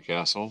Jedi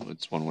castle.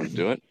 It's one way to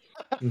do it.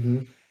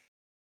 Mm-hmm.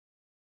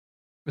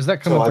 Is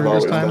that coming through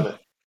this time?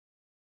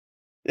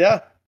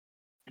 Yeah.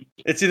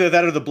 It's either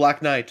that or the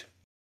Black Knight.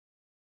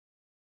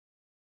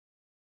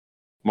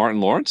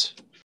 Martin Lawrence?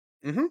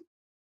 Mm-hmm.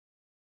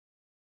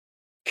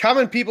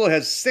 Common People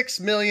has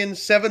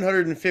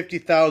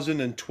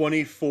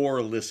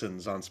 6,750,024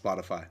 listens on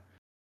Spotify.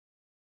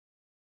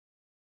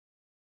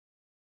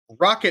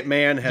 Rocket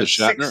Man has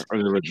the Shatner or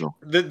the original?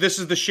 This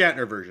is the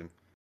Shatner version.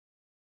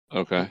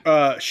 Okay.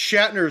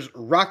 Shatner's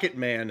Rocket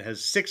Man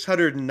has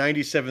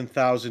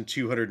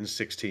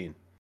 697,216.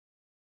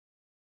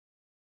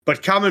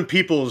 But Common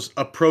People's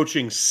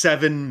approaching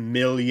 7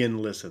 million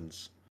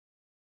listens.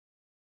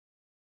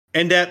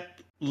 And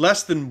at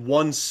less than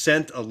 1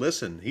 cent a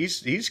listen,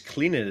 he's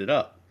cleaning it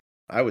up,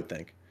 I would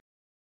think.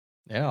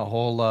 Yeah, a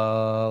whole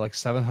like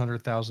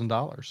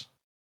 $700,000.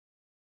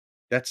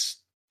 That's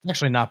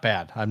actually not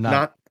bad.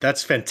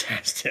 That's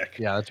fantastic.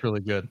 Yeah, that's really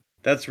good.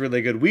 That's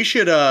really good. We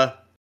should either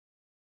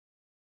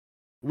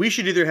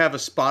have a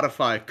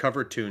Spotify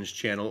cover tunes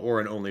channel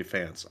or an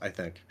OnlyFans, I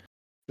think.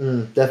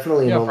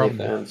 Definitely an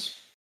OnlyFans.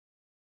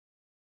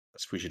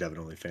 We should have an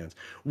OnlyFans.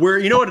 Where,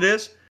 you know what it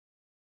is?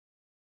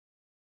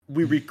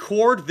 We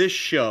record this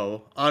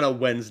show on a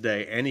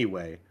Wednesday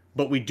anyway,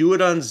 but we do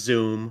it on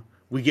Zoom,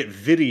 we get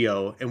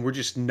video, and we're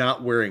just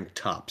not wearing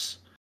tops.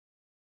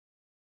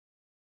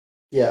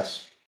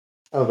 Yes.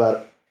 How about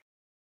it?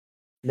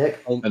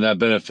 Nick? And that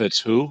benefits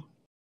who?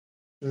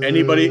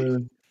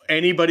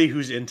 Anybody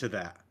who's into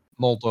that.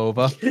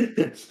 Moldova.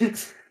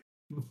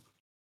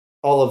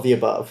 All of the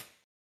above.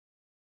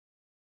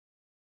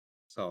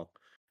 So,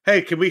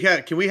 hey, can we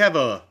have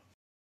a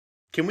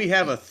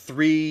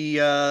 3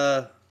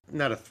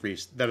 not a 3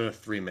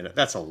 minute.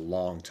 That's a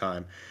long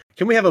time.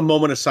 Can we have a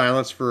moment of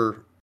silence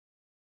for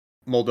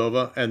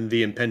Moldova and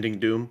the impending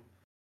doom?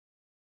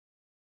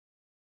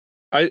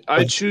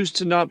 I choose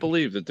to not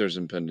believe that there's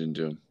impending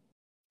doom.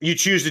 You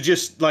choose to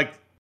just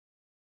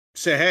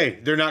say, hey,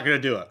 they're not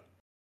going to do it.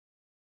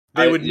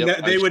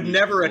 They would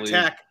never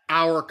attack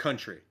our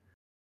country.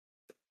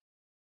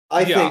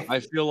 I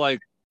feel like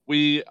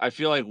we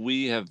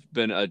have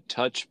been a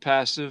touch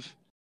passive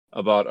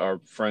about our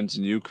friends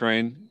in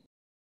Ukraine.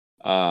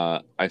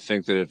 I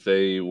think that if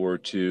they were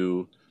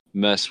to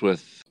mess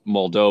with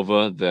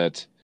Moldova,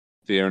 that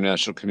the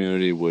international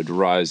community would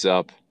rise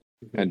up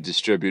and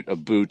distribute a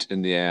boot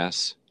in the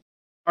ass.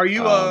 Are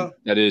you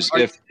that is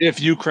if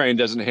Ukraine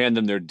doesn't hand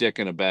them their dick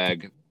in a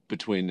bag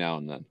between now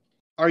and then.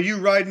 Are you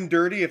riding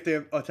dirty if they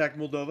attack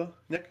Moldova,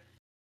 Nick?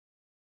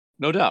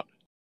 No doubt.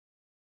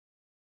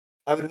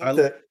 I would hope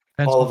that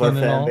all of our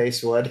fan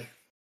base would.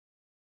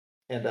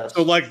 And us.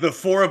 So like the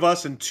 4 of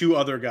us and 2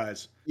 other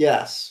guys.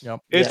 Yes.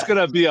 Yep. It's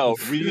gonna be a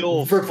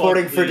real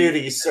reporting for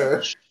duty,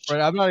 sir. Right,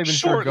 I'm not even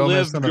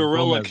short-lived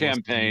guerrilla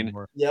campaign,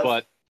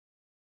 but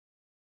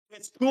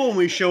it's cool when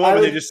we show up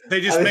and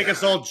they just make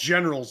us all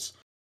generals.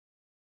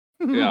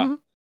 Yeah.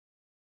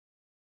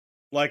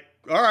 Like,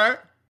 all right.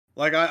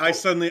 Like I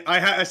suddenly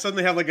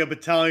have like a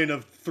battalion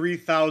of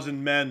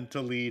 3,000 men to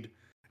lead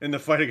in the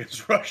fight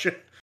against Russia.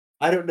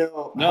 I don't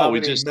know. No, we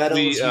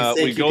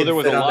go there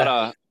with a lot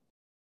of.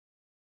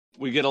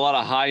 We get a lot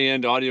of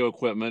high-end audio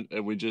equipment,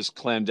 and we just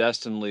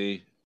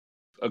clandestinely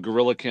a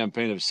guerrilla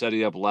campaign of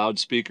setting up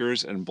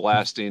loudspeakers and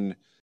blasting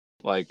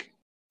like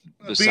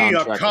the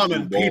soundtrack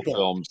of war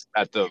films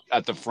at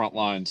the front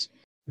lines.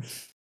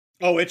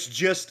 Oh, it's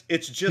just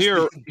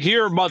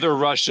here, Mother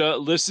Russia.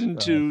 Listen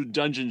to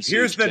Dungeon Siege.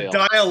 Here's the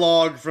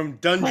dialogue from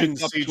Dungeon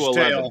Siege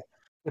Tale.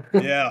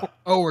 Yeah.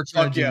 Oh, we're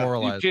trying to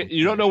demoralize.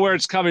 You don't know where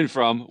it's coming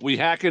from. We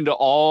hack into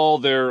all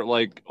their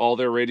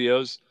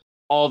radios.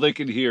 All they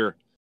can hear.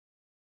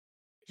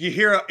 You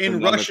hear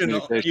in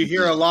Russian. You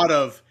hear a lot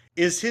of.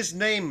 Is his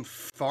name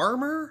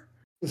Farmer,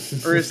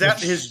 or is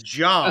that his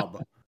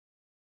job?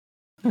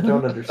 I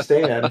don't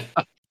understand.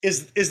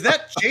 Is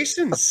that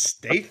Jason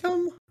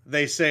Statham?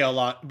 They say a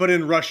lot, but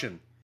in Russian.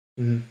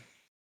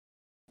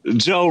 Mm-hmm.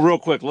 Joe, real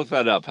quick, look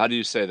that up. How do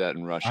you say that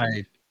in Russian?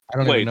 I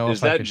don't even know.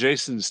 Is that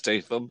Jason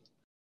Statham?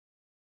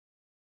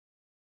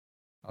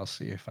 I'll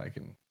see if I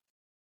can.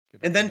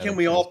 And then can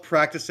we all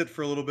practice it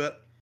for a little bit,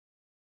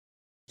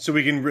 so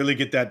we can really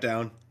get that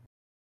down?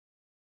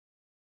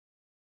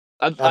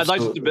 I'd like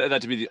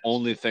that to be the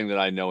only thing that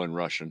I know in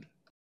Russian.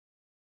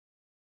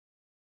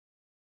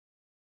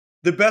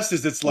 The best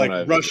is it's like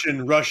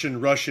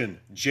Russian.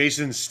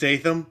 Jason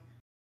Statham.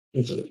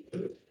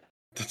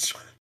 That's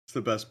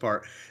the best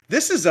part.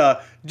 This is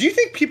do you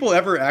think people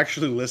ever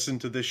actually listen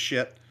to this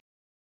shit?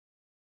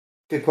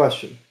 Good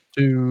question.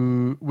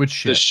 To which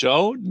shit? The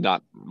show?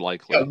 Not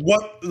likely. Yeah,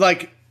 what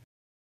like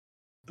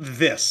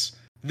this?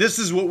 This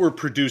is what we're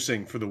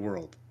producing for the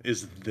world.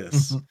 Is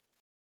this?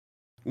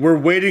 We're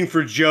waiting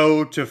for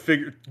Joe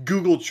to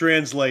Google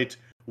Translate.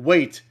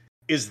 Wait,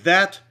 is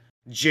that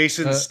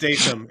Jason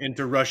Statham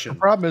into Russian? The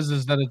problem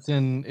is that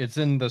it's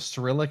in the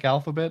Cyrillic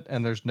alphabet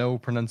and there's no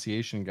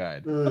pronunciation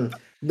guide.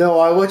 No,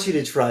 I want you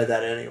to try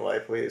that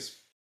anyway, please.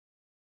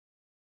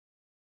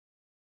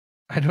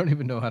 I don't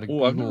even know how to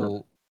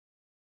Google.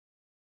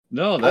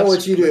 No, I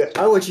want you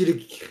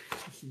to.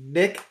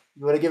 Nick,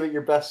 you want to give it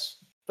your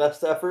best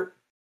effort?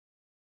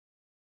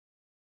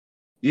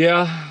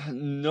 Yeah,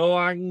 no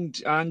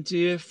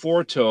anti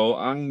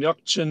forto ang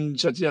yokchen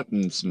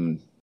chatiatensm.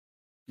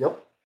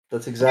 Yep,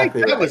 that's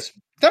exactly right.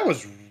 That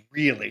was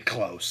really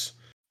close.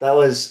 That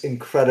was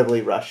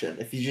incredibly Russian.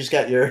 If you just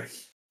got your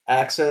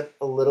accent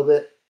a little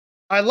bit.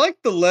 I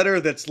like the letter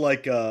that's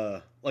like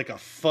a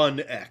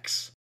fun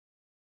X.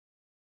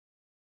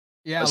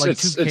 Yeah, like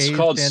it's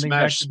called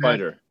Smash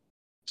Spider.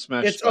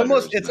 It's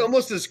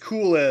almost as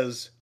cool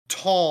as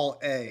Tall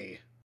A.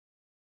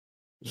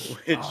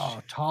 Which,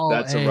 tall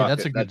that's A.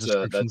 That's a good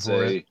description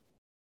for it.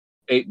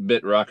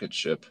 8-bit rocket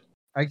ship.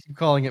 I keep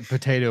calling it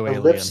potato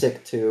alien.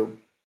 Lipstick tube.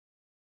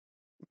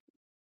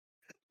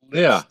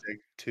 Lipstick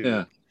tube.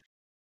 Yeah.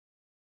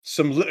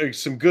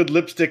 Some good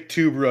lipstick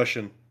tube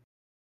Russian.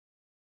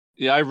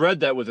 Yeah, I read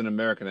that with an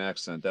American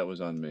accent. That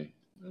was on me.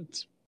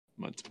 That's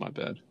my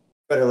bad.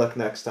 Better luck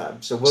next time.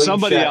 So William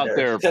somebody Shatner, out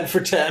there 10 for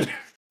 10.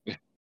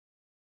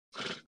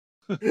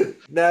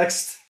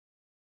 Next.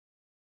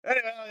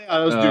 Anyway, yeah,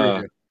 let's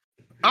do it.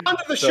 On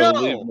to the show.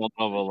 Leave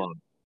Moldova alone.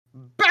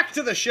 Back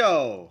to the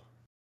show.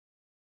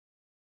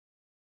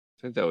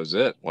 I think that was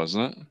it,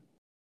 wasn't it?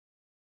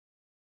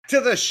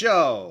 To the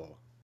show.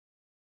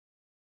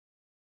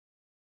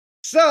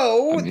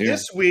 So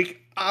this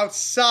week,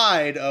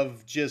 outside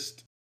of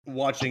just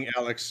watching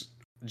Alex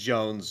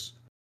Jones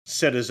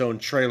set his own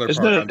trailer,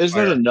 isn't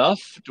it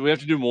enough? Do we have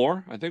to do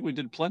more? I think we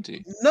did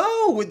plenty.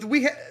 No,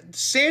 we had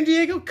San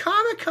Diego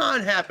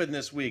Comic-Con happened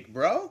this week,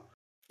 bro.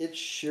 It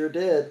sure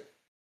did.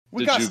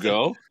 Did you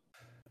go?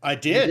 I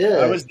did.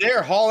 I was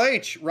there. Hall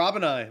H. Rob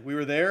and I. We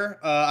were there.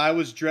 I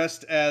was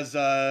dressed as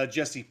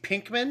Jesse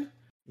Pinkman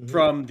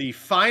from the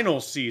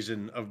final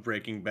season of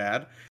Breaking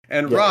Bad,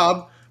 and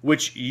Rob,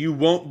 which you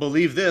won't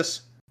believe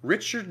this,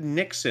 Richard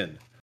Nixon,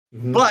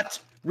 but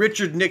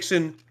Richard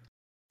Nixon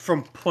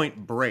from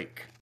Point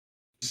Break.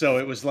 So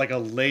it was like a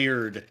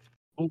layered.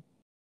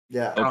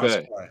 Yeah.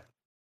 Okay.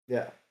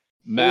 Yeah.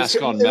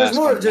 mask on mask. It was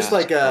more of just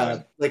like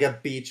a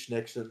beach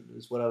Nixon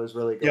is what I was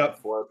really going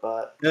for.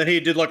 But then he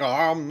did like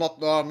I'm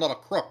not a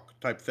crook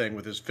type thing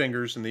with his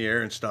fingers in the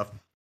air and stuff.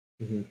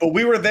 Mm-hmm. But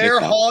we were there.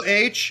 Hall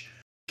H.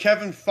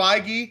 Kevin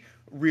Feige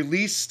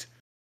released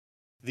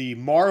the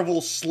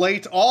Marvel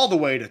slate all the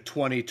way to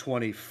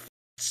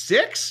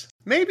 2026,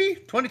 maybe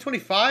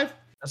 2025.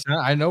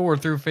 I know we're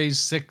through Phase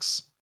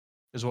 6.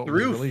 Is what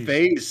through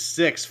Phase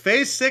 6.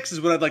 Phase 6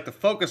 is what I'd like to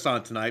focus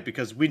on tonight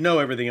because we know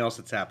everything else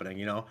that's happening.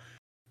 You know,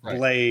 right.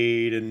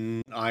 Blade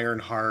and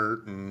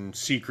Ironheart and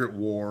Secret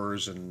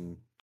Wars and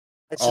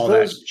all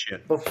that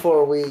shit.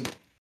 Before we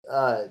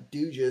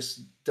do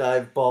just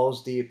dive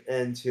balls deep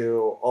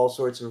into all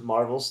sorts of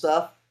Marvel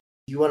stuff,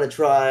 do you want to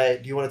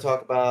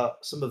talk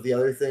about some of the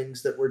other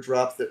things that were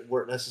dropped that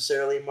weren't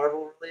necessarily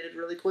Marvel related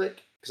really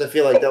quick? Because I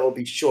feel like that will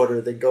be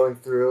shorter than going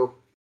through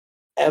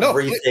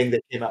everything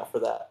that came out for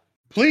that.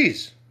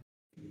 Please.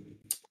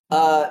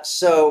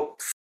 So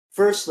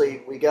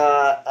firstly, we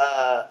got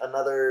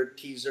another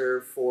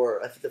teaser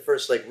for, I think the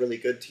first really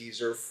good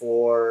teaser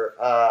for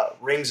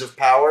Rings of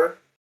Power.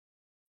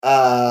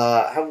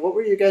 What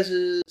were you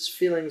guys'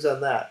 feelings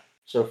on that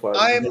so far?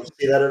 Did you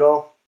see that at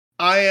all?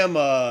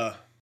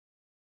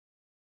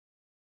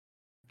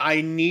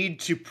 I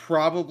need to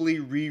probably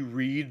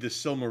reread the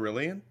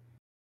Silmarillion.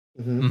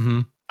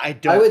 Mm-hmm.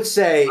 I would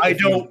say if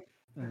you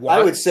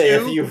want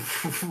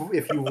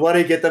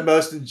to get the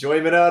most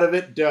enjoyment out of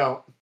it,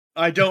 don't.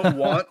 I don't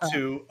want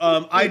to.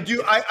 I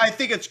do. I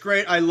think it's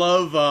great. I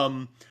love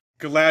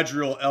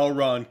Galadriel,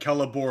 Elrond,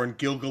 Celeborn,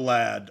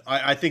 Gil-galad.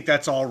 I think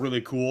that's all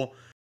really cool.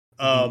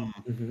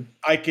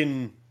 I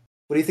can.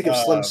 What do you think of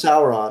Slim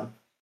Sauron?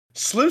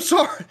 Slim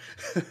Sauron,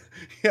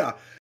 yeah,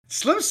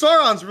 Slim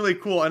Sauron's really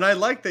cool, and I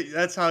like that.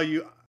 That's how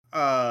you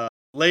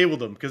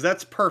labeled him because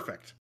that's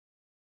perfect.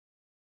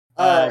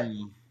 I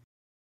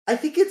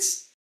think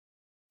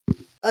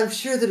I'm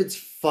sure that it's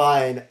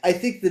fine. I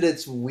think that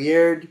it's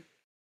weird.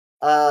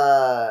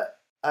 I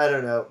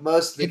don't know.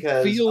 Most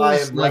because I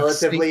am like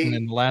relatively Satan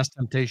in the Last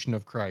Temptation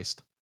of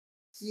Christ.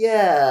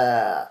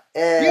 Yeah.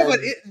 But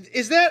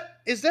is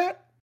that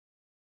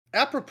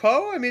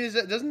apropos? I mean,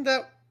 doesn't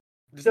that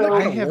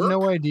I have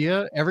no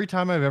idea. Every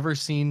time I've ever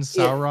seen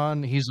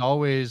Sauron, he's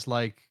always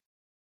like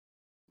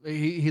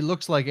he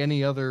looks like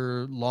any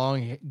other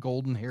long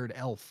golden-haired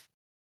elf.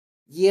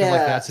 Yeah,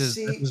 like that's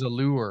his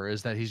allure,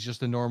 is that he's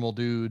just a normal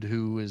dude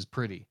who is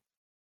pretty.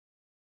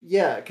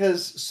 Yeah,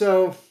 because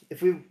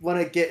if we want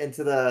to get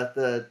into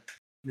the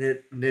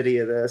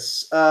nitty of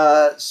this,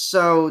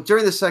 so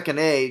during the Second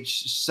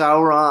Age,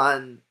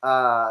 Sauron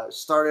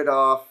started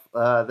off.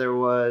 There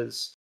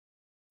was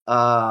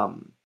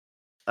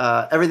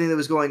everything that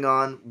was going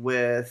on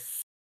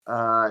with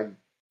not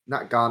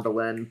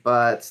Gondolin,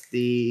 but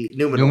the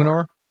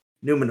Numenor.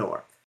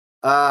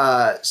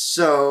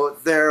 So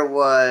there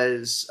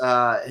was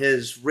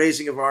his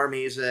raising of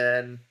armies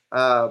in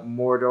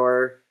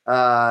Mordor.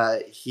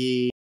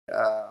 He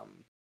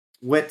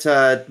went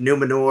to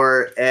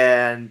Numenor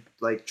and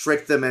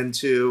tricked them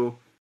into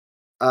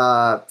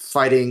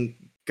fighting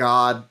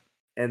God,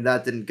 and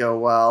that didn't go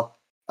well.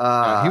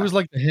 He was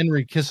like the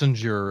Henry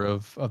Kissinger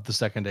of the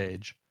Second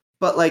Age.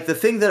 But the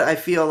thing that I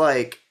feel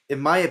in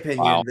my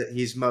opinion, that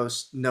he's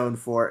most known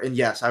for, and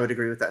yes, I would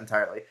agree with that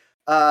entirely,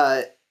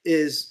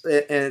 is,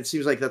 and it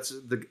seems like it's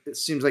going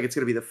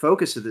to be the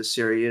focus of this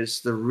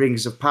series, the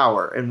Rings of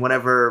Power. And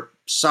whenever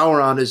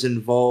Sauron is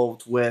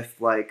involved with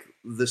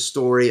the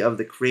story of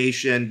the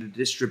creation, the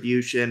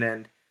distribution,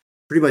 and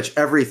pretty much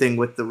everything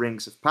with the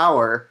Rings of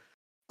Power,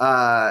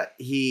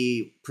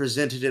 he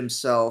presented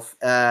himself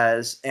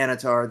as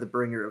Anatar, the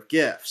bringer of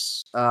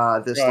gifts.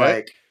 This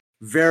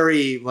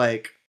very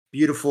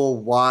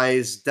beautiful,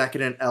 wise,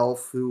 decadent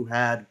elf who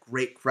had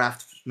great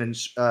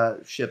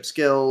craftsmanship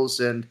skills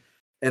and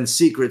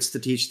secrets to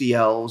teach the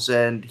elves,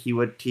 and he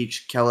would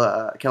teach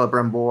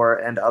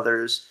Celebrimbor and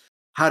others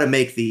how to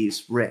make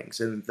these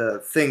rings. And the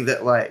thing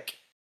that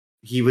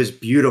he was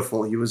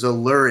beautiful, he was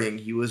alluring,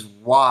 he was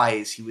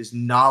wise, he was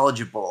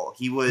knowledgeable.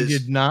 He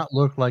did not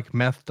look like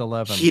Meth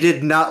 11. He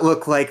did not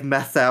look like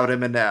Meth out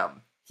Eminem.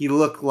 He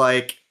looked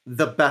like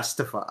the best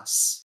of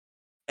us.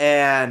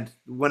 And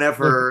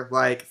whenever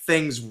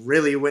things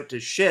really went to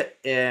shit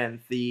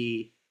in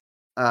the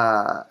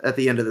at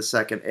the end of the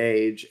Second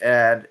Age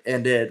and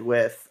ended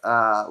with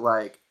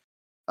the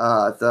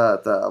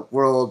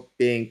world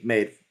being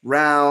made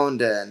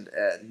round and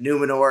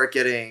Numenor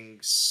getting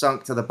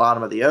sunk to the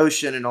bottom of the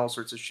ocean and all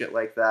sorts of shit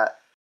like that,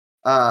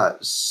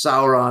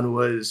 Sauron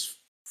was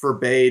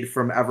forbade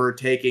from ever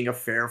taking a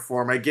fair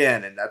form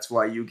again, and that's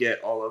why you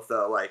get all of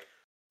the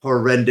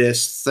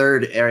horrendous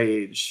Third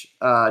Age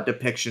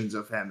depictions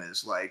of him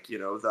as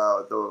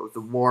the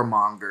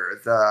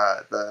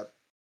warmonger,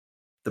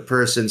 the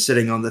person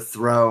sitting on the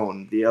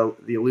throne, the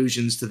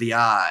allusions to the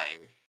eye,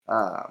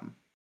 the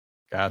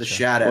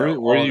shadow.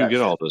 Where do you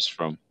get all this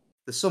from?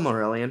 The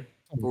Silmarillion,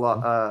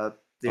 the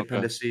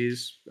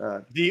appendices.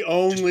 The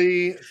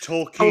only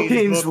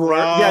Tolkien's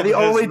book. The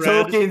only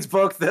Tolkien's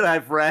book that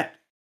I've read.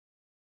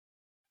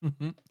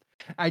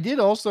 I did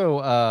also.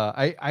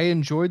 I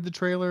enjoyed the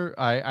trailer.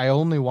 I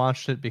only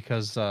watched it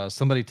because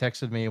somebody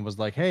texted me and was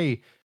like,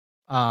 "Hey,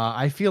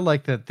 I feel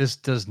like that this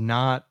does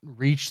not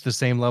reach the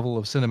same level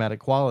of cinematic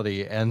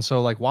quality." And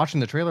so, like watching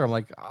the trailer, I'm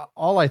like,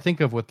 all I think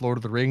of with Lord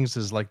of the Rings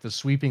is like the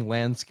sweeping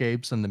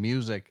landscapes and the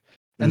music.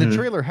 And the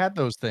trailer had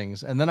those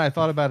things. And then I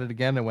thought about it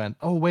again and went,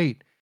 "Oh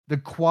wait, the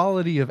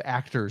quality of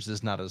actors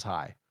is not as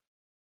high."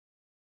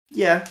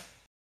 Yeah.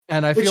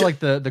 And I feel like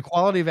the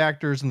quality of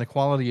actors and the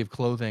quality of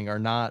clothing are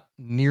not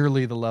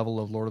nearly the level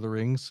of Lord of the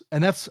Rings.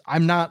 And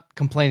I'm not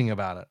complaining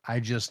about it.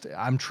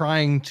 I'm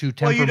trying to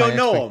temper my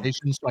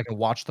expectations so I can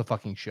watch the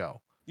fucking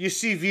show. You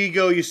see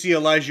Vigo, you see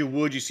Elijah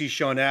Wood, you see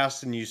Sean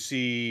Astin, you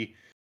see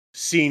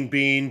Sean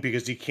Bean,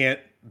 because he can't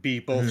be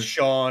both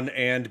Sean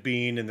and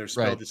Bean, and they're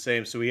spelled the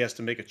same, so he has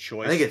to make a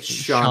choice. I think it's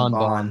Sean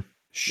Bond.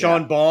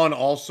 Sean Bond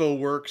also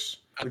works.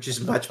 Which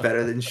is much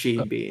better than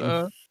Sean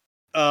Bean.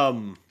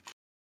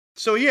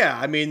 So yeah,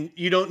 I mean,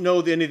 you don't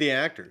know any of the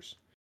actors,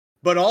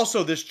 but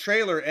also this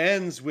trailer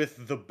ends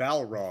with the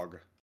Balrog.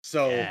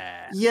 So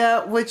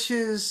yeah, which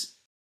is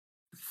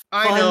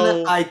fun, I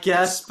know, I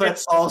guess,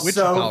 but also which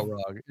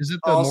Balrog? Is it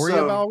the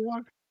Moria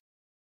Balrog?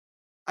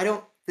 I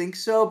don't think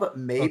so, but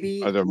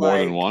maybe. Are there more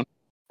than one?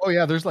 Oh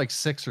yeah, there's like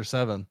 6 or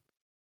 7.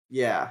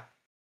 Yeah,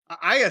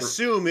 I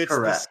assume it's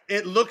correct.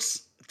 It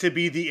looks to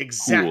be the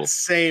exact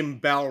same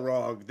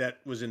Balrog that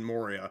was in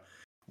Moria.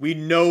 We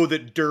know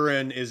that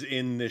Durin is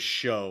in this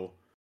show.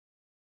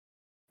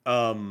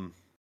 It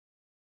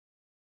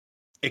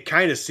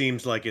kind of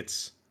seems like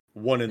it's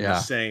one and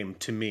the same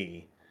to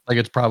me. Like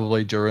it's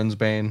probably Durin's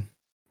Bane.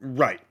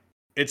 Right.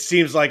 It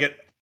seems like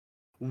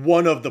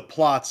one of the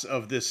plots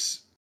of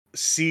this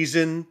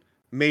season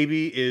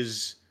maybe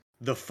is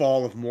the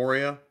fall of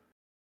Moria.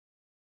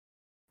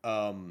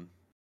 That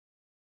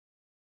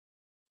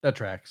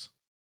tracks.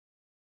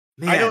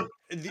 Man, I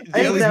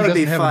think that would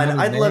be fun.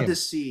 I'd love to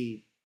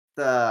see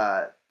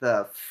the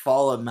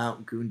fall of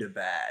Mount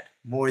Gundabad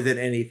more than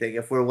anything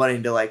if we're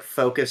wanting to like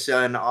focus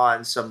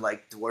on some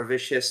like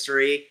dwarvish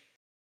history,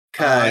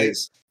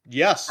 because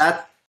yes,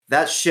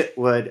 that shit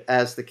would,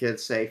 as the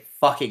kids say,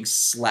 fucking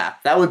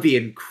slap. That would be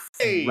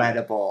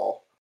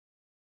incredible.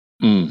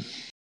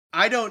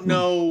 I don't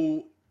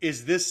know,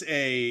 is this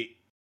a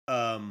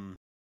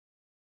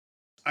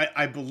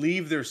I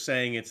believe they're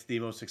saying it's the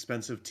most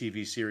expensive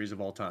TV series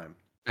of all time.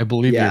 I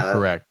believe you're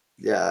correct.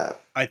 Yeah,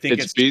 I think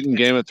it's beaten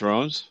Game of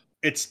Thrones.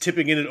 It's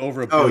tipping in at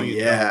over $1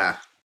 billion.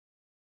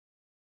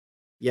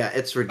 Yeah,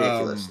 it's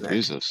ridiculous.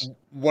 Jesus.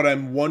 What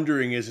I'm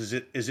wondering is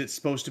it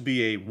supposed to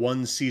be a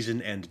one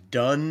season and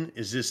done?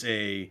 Is this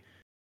a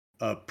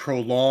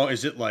prolong?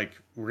 Is it like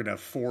we're gonna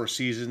have 4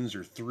 seasons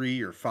or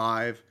 3 or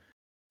 5?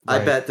 I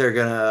bet they're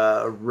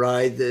gonna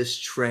ride this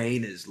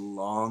train as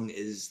long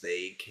as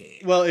they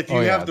can. Well, if you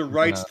have the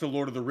rights to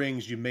Lord of the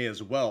Rings, you may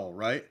as well,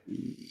 right?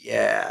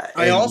 Yeah.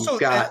 I also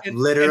got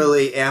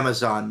literally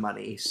Amazon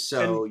money.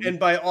 So and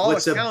by all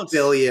accounts, $1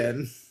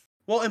 billion.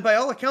 Well, and by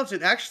all accounts,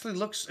 it actually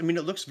looks. I mean,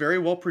 it looks very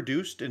well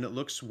produced and it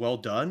looks well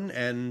done.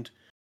 And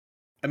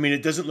I mean,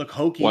 it doesn't look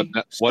hokey.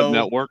 What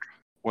network?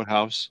 What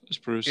house is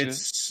producing it?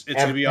 It's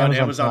going to be on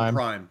Amazon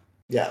Prime.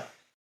 Yeah.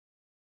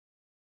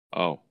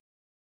 Oh.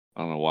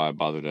 I don't know why I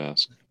bothered to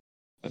ask.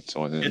 That's the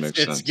only thing that makes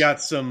sense. It's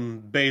got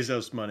some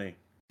Bezos money.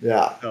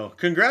 Yeah. So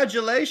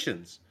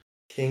congratulations.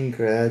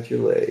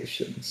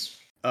 Congratulations.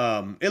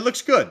 It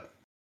looks good.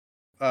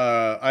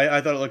 I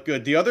thought it looked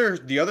good. The other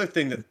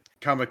thing that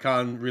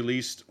Comic-Con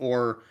released,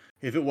 or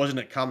if it wasn't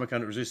at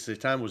Comic-Con, it was released at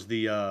the time, was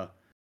the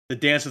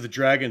Dance of the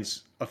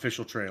Dragons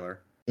official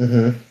trailer.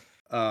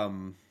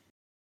 Mm-hmm.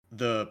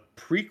 The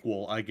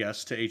prequel, I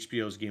guess, to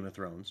HBO's Game of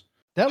Thrones.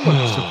 That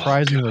looked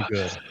surprisingly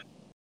good.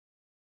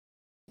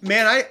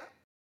 Man,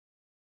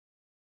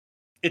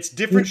 it's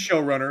different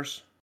showrunners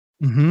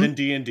than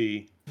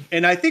D&D.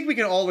 And I think we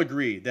can all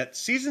agree that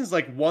seasons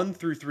like 1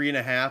 through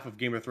 3.5 of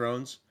Game of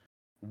Thrones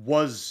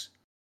was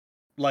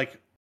like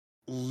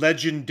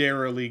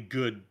legendarily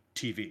good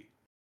TV.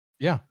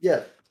 Yeah.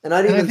 Yeah. And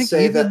I'd even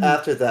say that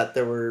after that,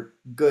 there were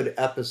good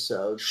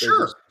episodes.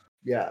 Sure.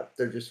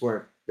 There just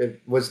weren't.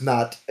 It was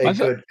not a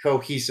good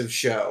cohesive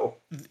show.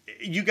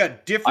 You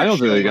got different. I don't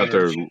think they got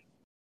their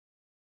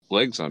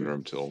legs under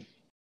them till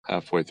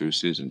halfway through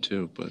season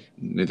 2, but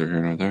neither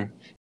here nor there.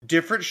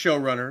 Different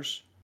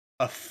showrunners,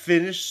 a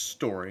finished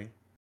story,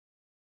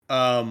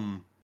 a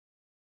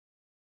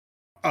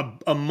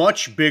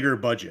much bigger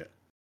budget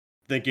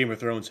than Game of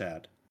Thrones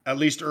had, at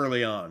least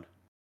early on.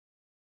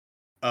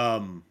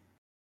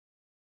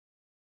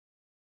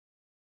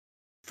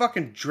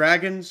 Fucking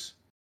dragons,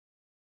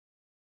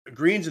 the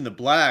greens and the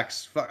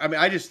blacks. I mean,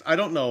 I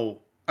don't know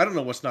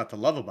what's not to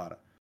love about it.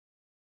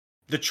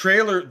 The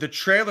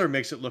trailer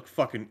makes it look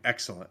fucking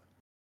excellent.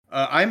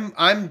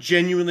 I'm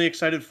genuinely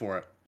excited for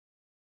it.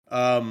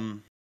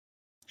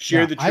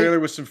 Shared the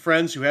trailer with some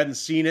friends who hadn't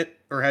seen it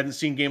or hadn't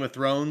seen Game of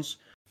Thrones.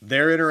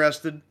 They're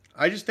interested.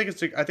 I think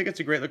it's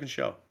a great looking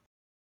show.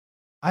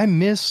 I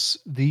miss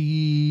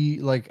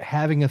the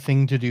having a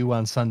thing to do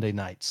on Sunday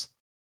nights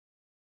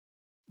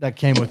that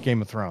came with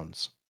Game of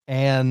Thrones.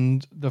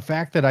 And the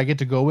fact that I get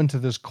to go into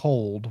this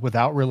cold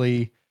without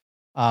really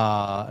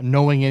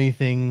knowing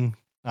anything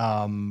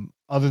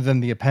other than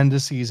the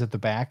appendices at the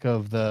back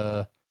of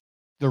the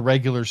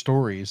regular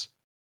stories,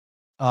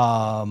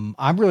 I'm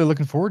really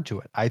looking forward to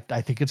it. I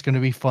think it's going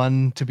to be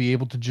fun to be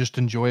able to just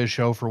enjoy a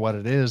show for what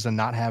it is and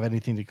not have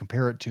anything to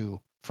compare it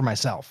to for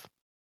myself.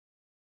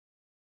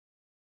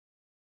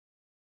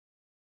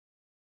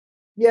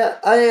 Yeah,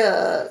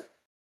 I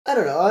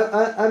don't know.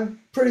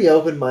 I'm pretty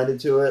open minded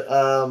to it.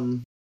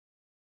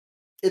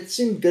 It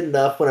seemed good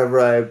enough whenever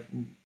I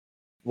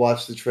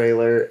watched the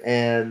trailer,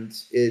 and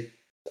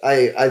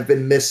I've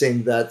been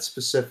missing that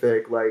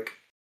specific like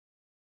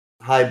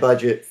high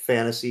budget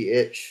fantasy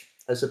itch,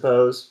 I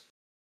suppose.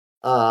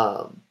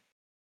 But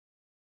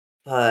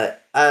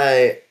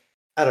I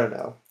don't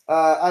know.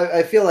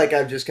 I feel like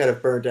I'm just kind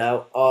of burnt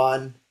out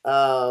on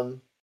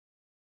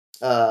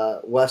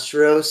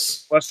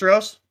Westeros.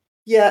 Westeros?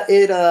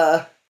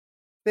 Yeah,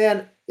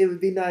 man, it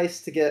would be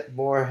nice to get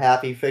more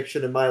happy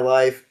fiction in my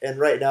life, and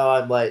right now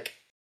I'm like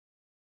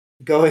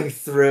going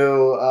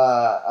through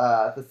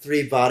the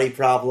three body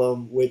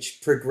problem,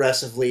 which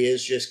progressively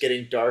is just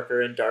getting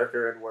darker and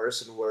darker and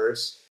worse and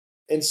worse.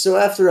 And so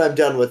after I'm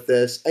done with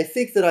this, I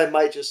think that I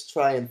might just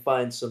try and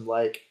find some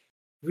like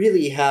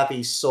really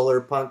happy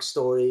solar punk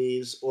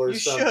stories or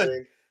something.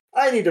 Should.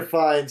 I need to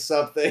find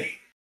something.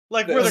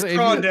 Like where the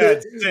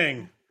crawdads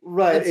sing.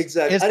 Right,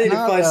 exactly. I need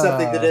to find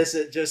something that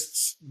isn't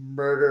just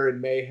murder and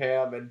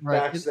mayhem and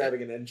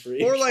backstabbing and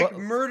intrigue. Or like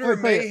murder,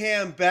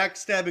 mayhem,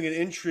 backstabbing and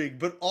intrigue,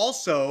 but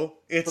also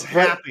it's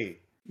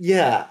happy.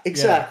 Yeah,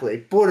 exactly.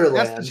 Yeah.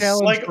 Borderlands. That's the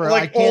challenge.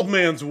 Like Old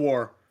Man's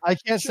War. I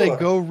can't say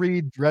go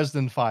read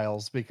Dresden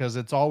Files because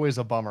it's always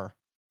a bummer.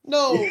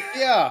 No,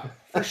 yeah,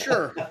 for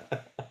sure.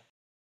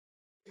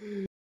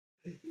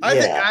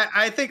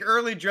 I think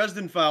early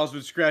Dresden Files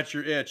would scratch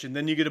your itch, and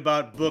then you get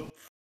about book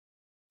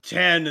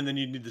 10, and then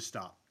you need to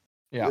stop.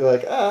 Yeah, you're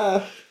like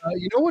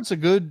you know what's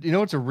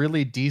a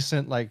really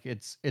decent, like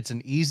it's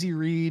an easy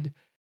read.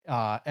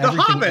 Everything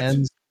The Hobbit.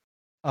 Ends.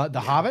 The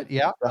Hobbit,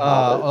 yeah. The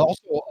Hobbit.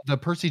 Also the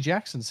Percy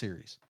Jackson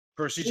series.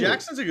 Percy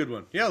Jackson's a good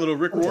one. Yeah, a little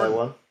Rick Warren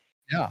one.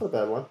 Yeah, not a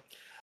bad one.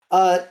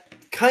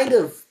 Kind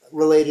of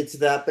related to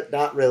that, but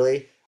not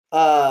really.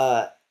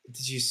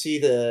 Did you see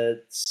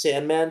the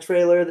Sandman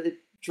trailer that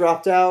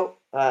dropped out?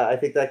 I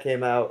think that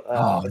came out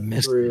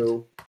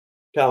through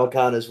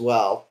Comic-Con as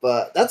well,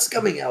 but that's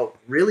coming out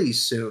really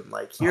soon,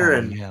 like here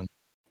in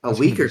a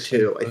week or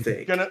two, I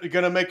think.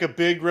 Gonna make a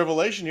big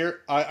revelation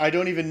here. I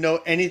don't even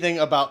know anything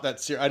about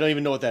that series. I don't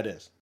even know what that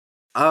is.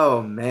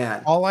 Oh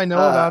man! All I know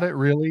about it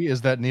really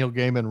is that Neil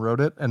Gaiman wrote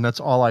it, and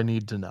that's all I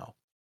need to know.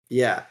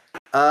 Yeah,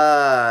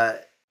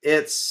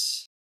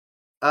 it's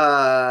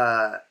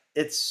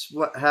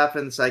what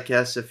happens, I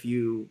guess, if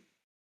you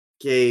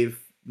gave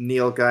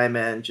Neil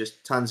Gaiman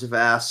just tons of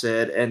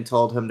acid and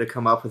told him to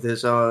come up with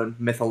his own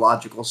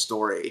mythological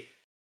story,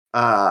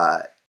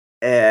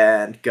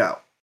 and go.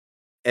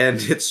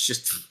 And it's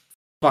just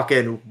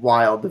fucking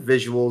wild. The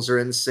visuals are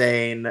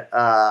insane.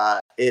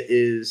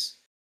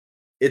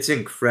 It's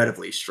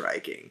incredibly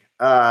striking.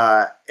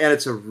 And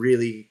it's a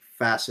really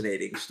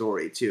fascinating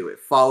story too. It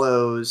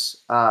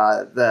follows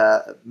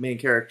the main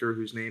character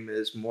whose name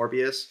is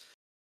Morbius,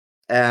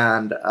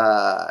 and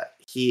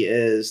he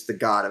is the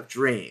god of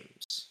dreams.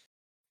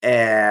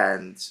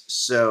 And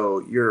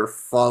so you're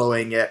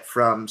following it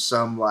from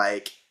some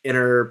like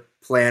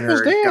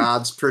interplanar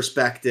god's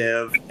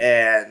perspective,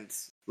 and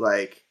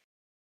like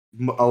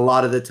a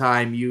lot of the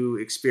time you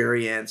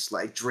experience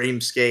like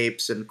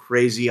dreamscapes and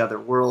crazy other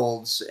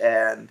worlds,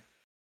 and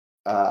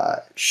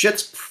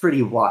shit's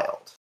pretty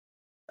wild.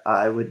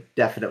 I would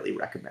definitely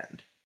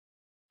recommend.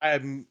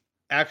 I'm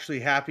actually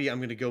happy I'm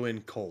going to go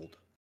in cold.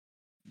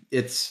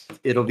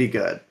 It'll be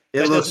good.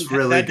 It looks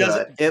really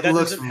good. It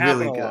looks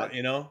really good. Lot,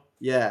 you know?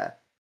 Yeah.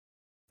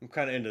 I'm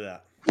kind of into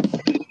that.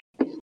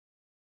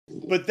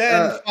 But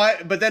then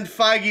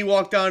Feige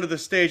walked onto the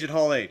stage at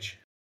Hall H.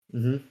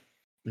 Mm-hmm.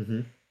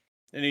 Mm-hmm.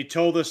 And he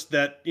told us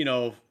that,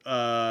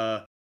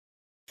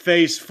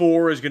 Phase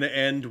 4 is going to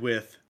end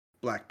with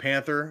Black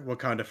Panther,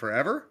 Wakanda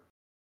Forever.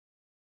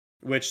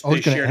 Which they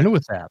shared. End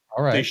with that.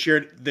 All right. They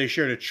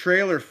shared a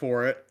trailer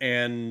for it,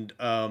 and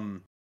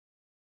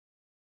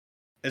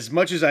as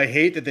much as I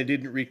hate that they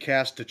didn't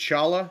recast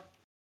T'Challa,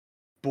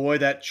 boy,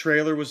 that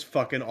trailer was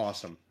fucking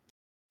awesome.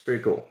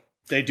 Pretty cool.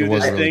 They do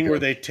this thing where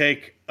they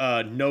take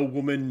No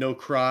Woman, No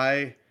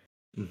Cry,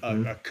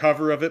 a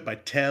cover of it by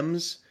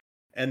Thames,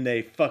 and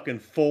they fucking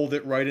fold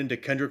it right into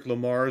Kendrick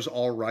Lamar's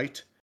All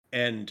Right.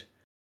 And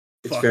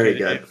it's very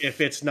good.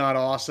 If it's not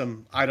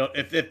awesome, I don't.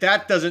 If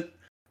that doesn't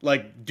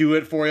like do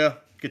it for you,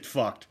 get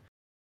fucked.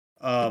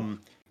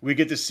 We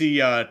get to see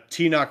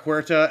Tenoch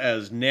Huerta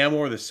as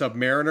Namor the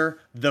Submariner,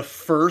 the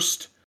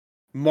first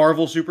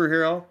Marvel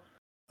superhero.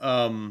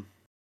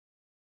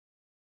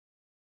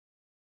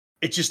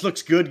 It just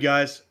looks good,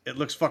 guys. It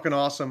looks fucking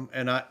awesome.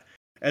 And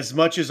as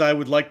much as I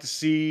would like to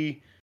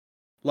see,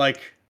 like,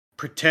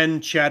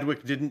 pretend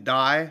Chadwick didn't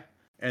die,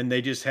 and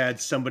they just had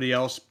somebody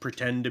else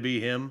pretend to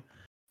be him.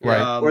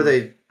 Right. Or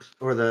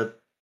the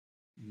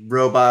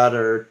robot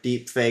or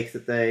deep fake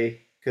that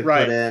they could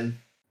put in.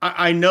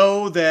 I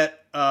know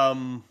that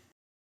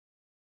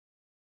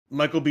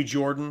Michael B.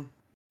 Jordan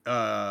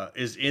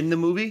is in the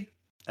movie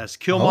as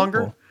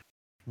Killmonger,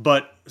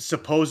 but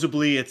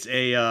supposedly it's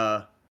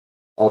a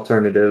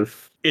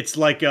alternative. It's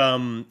like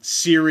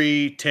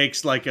Siri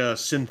takes like a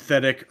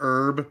synthetic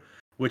herb,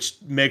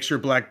 which makes her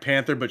Black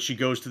Panther, but she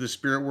goes to the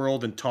spirit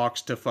world and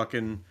talks to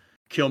fucking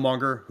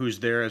Killmonger, who's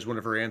there as one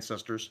of her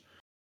ancestors,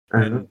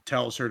 and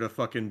tells her to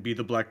fucking be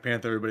the Black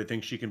Panther everybody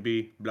thinks she can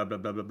be, blah, blah,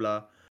 blah, blah,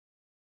 blah.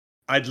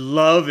 I'd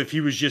love if he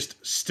was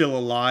just still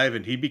alive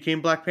and he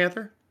became Black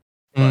Panther.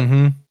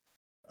 But,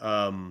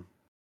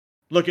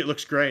 look, it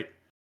looks great.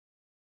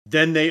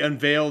 Then they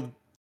unveiled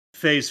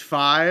Phase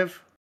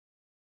 5,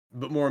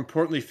 but more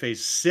importantly,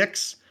 Phase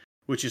 6,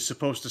 which is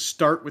supposed to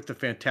start with the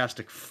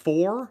Fantastic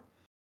Four.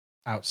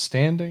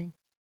 Outstanding.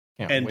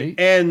 Can't wait.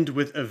 End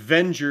with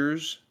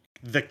Avengers,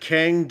 the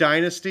Kang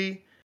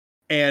Dynasty,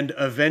 and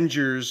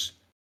Avengers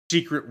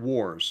Secret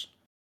Wars.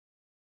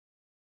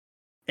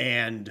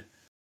 And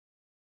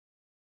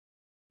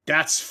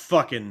that's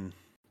something.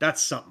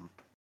 That's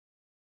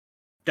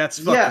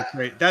fucking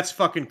great. That's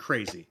fucking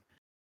crazy.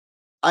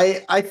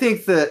 I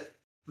think that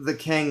the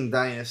Kang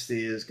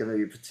Dynasty is going to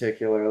be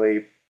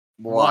particularly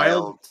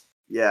wild.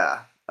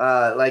 Yeah.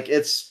 Like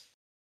it's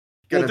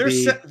going to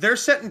be... they're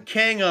setting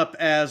Kang up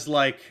as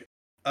like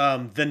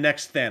the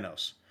next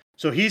Thanos.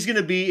 So he's going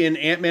to be in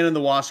Ant-Man and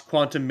the Wasp: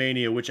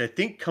 Quantumania, which I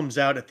think comes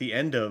out at the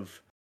end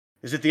of...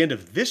 Is it the end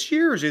of this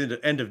year or is it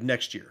the end of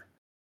next year?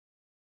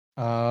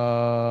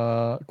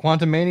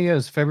 Quantumania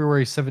is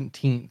February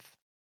 17th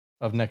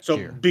of next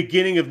year. So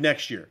beginning of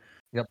next year.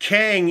 Yep.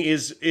 Kang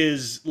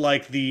is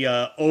like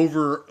the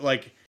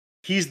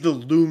he's the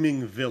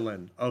looming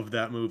villain of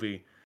that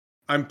movie.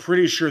 I'm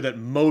pretty sure that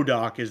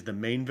MODOK is the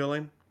main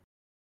villain.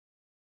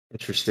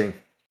 Interesting.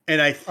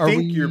 And I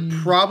think you're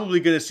probably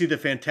going to see the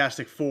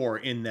Fantastic Four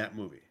in that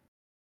movie.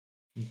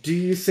 Do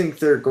you think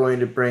they're going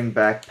to bring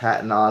back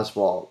Patton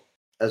Oswalt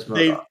as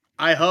MODOK?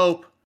 I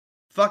hope.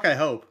 Fuck, I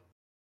hope.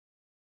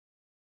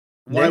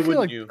 Why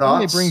wouldn't you? Didn't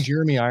they bring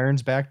Jeremy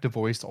Irons back to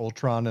voice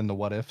Ultron in the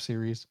What If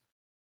series?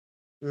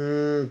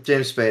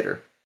 James Spader.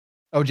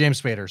 Oh,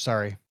 James Spader.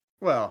 Sorry.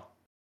 Well,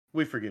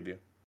 we forgive you.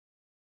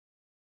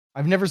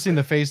 I've never seen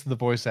the face of the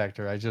voice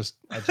actor. I just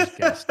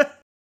guessed.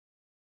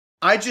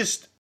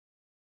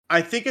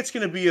 I think it's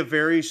going to be a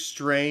very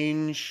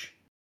strange,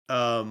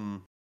 not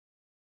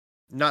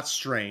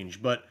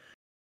strange, but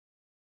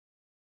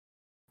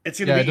it's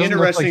going to be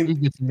interesting. Look like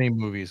he gets to name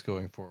movies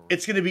going forward.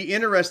 It's going to be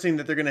interesting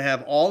that they're going to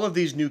have all of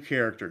these new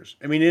characters.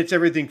 I mean, it's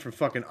everything from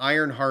fucking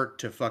Ironheart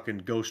to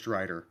fucking Ghost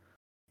Rider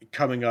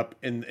coming up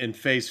in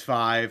Phase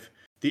 5.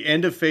 The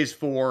end of Phase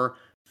 4,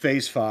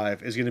 Phase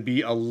 5 is going to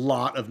be a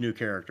lot of new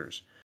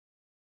characters.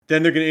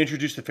 Then they're going to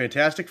introduce the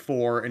Fantastic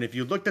Four, and if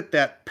you looked at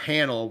that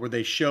panel where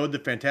they showed the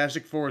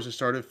Fantastic Four as the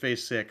start of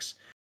Phase 6,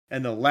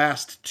 and the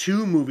last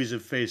two movies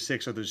of Phase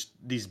 6 are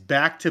these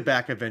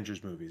back-to-back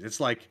Avengers movies.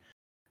 It's like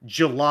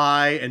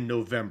July and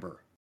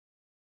November.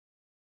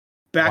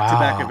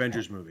 Back-to-back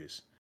Avengers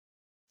movies.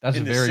 That's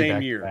in the very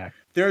same year.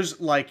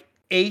 There's like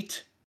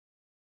 8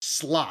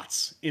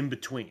 slots in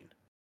between.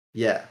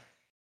 Yeah.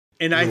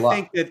 And I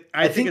think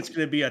it's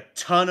going to be a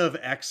ton of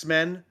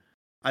X-Men.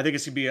 I think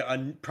it's going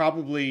to be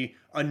probably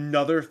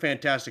another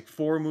Fantastic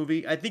Four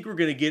movie. I think they're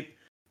going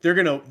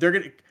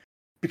to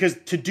because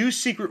to do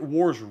Secret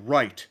Wars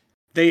right,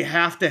 they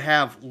have to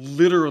have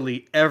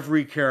literally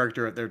every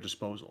character at their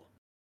disposal.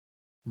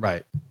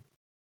 Right.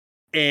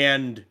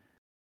 And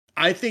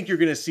I think you're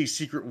going to see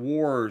Secret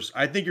Wars.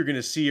 I think you're going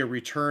to see a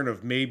return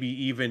of maybe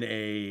even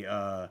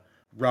a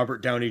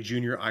Robert Downey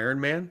Jr. Iron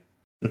Man.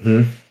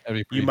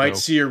 Mm-hmm. You might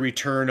see a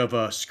return of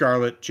a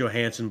Scarlett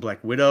Johansson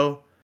Black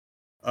Widow.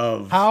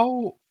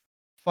 How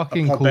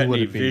fucking cool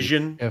would it be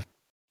Vision.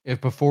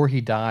 if before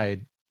he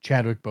died,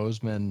 Chadwick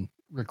Boseman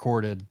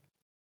recorded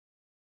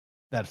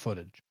that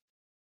footage?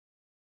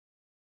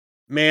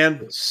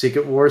 Man,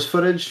 Secret Wars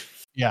footage.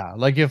 Yeah,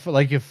 like if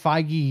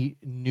Feige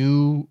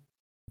knew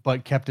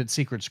but kept it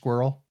secret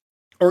squirrel,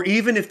 or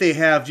even if they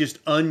have just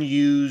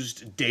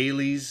unused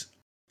dailies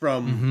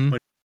from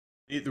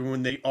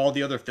when all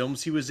the other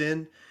films he was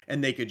in,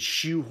 and they could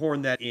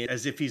shoehorn that in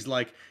as if he's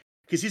like,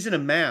 because he's in a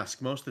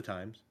mask most of the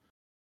times.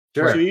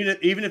 Sure. So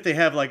even if they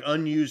have like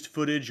unused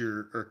footage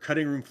or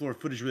cutting room floor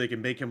footage where they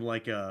can make him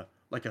like a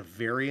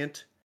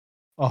variant.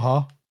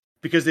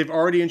 Because they've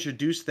already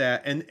introduced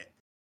that, and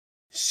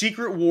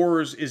Secret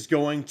Wars is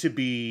going to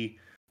be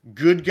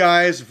good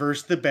guys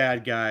versus the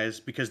bad guys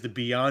because the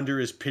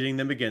Beyonder is pitting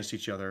them against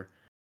each other.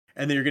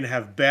 And then you're going to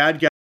have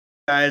bad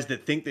guys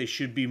that think they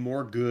should be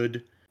more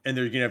good. And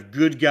they're going to have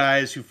good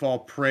guys who fall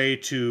prey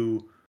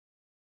to,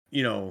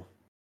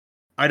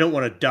 I don't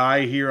want to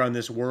die here on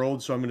this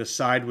world, so I'm going to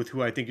side with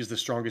who I think is the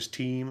strongest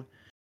team.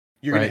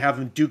 You're going to have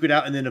them duke it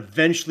out, and then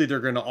eventually they're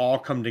going to all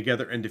come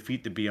together and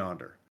defeat the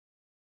Beyonder.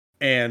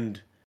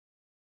 And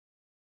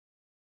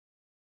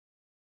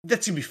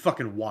that's going to be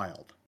fucking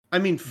wild. I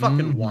mean,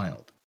 fucking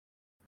wild.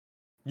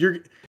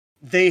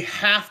 They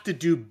have to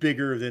do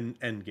bigger than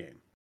Endgame.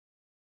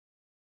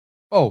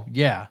 Oh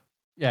yeah,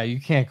 yeah. You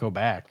can't go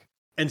back.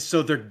 And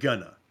so they're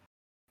gonna,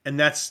 and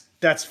that's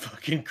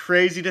fucking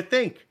crazy to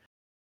think.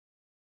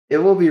 It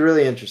will be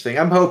really interesting.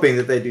 I'm hoping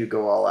that they do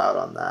go all out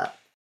on that.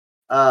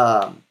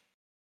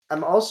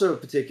 I'm also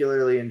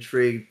particularly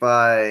intrigued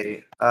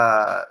by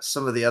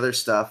some of the other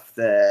stuff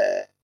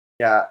that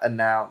got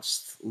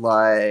announced,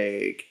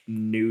 like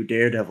new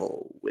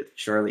Daredevil with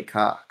Charlie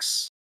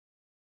Cox.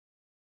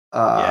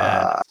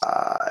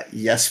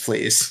 Yes,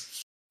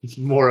 please.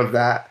 More of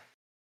that.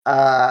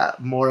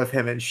 More of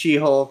him and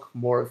She-Hulk.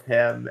 More of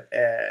him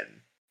and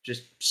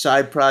just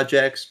side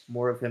projects.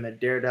 More of him and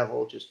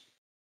Daredevil. Just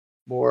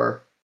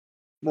more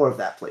of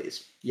that,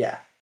 please. Yeah.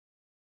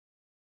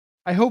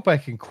 I hope I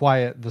can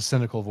quiet the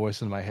cynical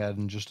voice in my head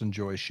and just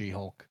enjoy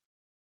She-Hulk.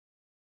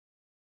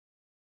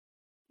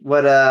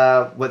 What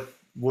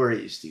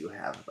worries do you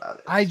have about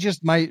it? I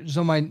just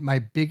my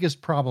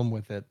biggest problem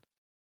with it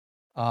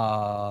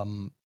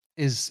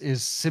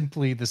is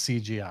simply the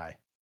CGI.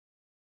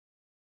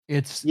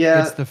 It's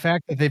the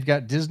fact that they've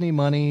got Disney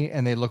money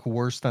and they look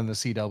worse than the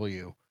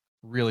CW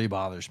really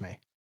bothers me.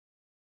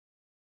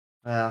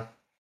 Well,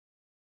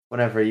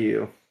 whenever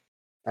you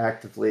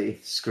actively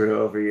screw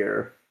over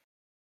your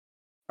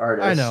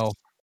artist. I know.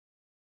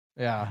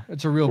 Yeah,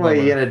 it's a real What bummer.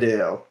 are you gonna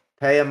do?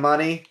 Pay him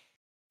money?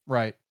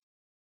 Right.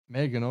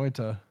 Megan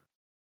Oita.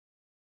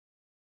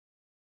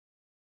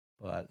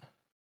 But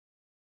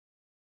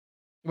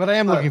I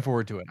am looking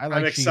forward to it. I'm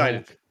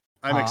excited. She-Hulk.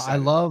 I'm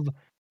excited.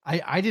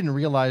 I didn't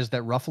realize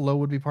that Ruffalo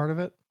would be part of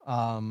it.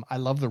 I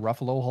love the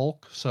Ruffalo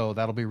Hulk, so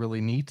that'll be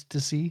really neat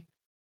to see.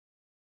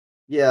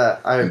 Yeah,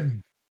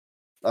 I'm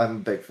a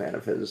big fan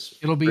of his.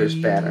 It'll be Bruce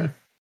Banner.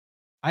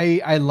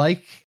 I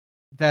like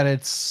that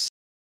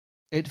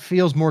it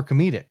feels more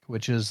comedic,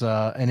 which is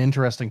an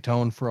interesting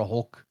tone for a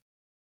Hulk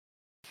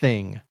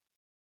thing.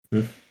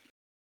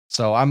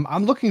 So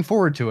I'm looking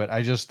forward to it.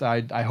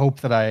 I hope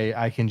that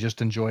I can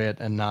just enjoy it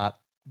and not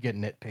get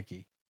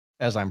nitpicky,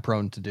 as I'm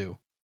prone to do.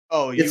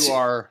 Oh, you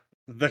are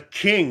the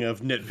king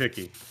of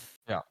nitpicky.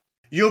 Yeah.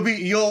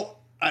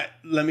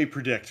 Let me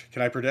predict.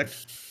 Can I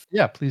predict?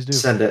 Yeah, please do.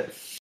 Send it.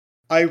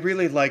 I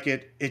really like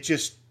it.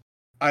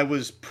 I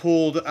was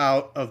pulled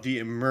out of the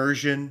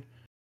immersion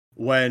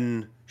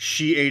when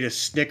she ate a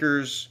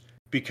Snickers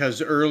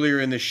because earlier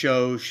in the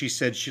show she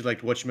said she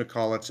liked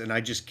whatchamacallits, and I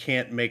just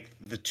can't make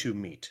the two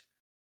meet.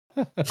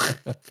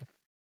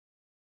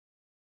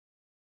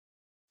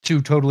 Two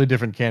totally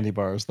different candy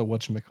bars, the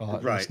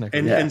whatchamacallit, right?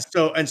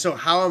 And so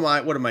how am I?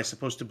 What am I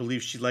supposed to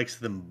believe? She likes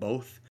them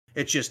both.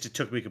 It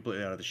took me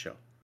completely out of the show.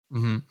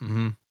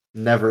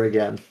 Never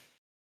again.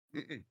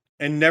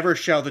 And never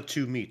shall the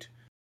two meet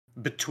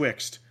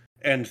betwixt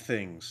and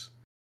things.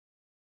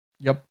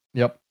 Yep.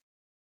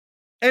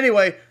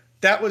 Anyway,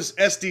 that was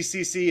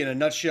SDCC in a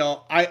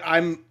nutshell.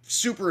 I'm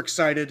super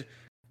excited.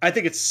 I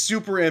think it's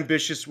super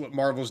ambitious what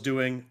Marvel's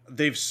doing.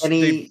 They've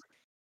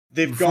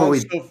gone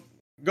so.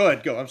 Go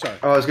ahead. Go. I'm sorry.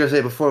 Oh, I was going to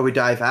say, before we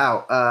dive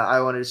out,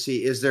 I wanted to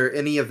see, is there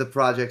any of the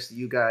projects that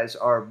you guys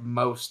are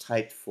most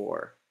hyped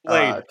for?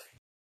 Blade.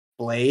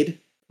 Blade?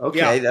 Okay,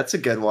 yeah. That's a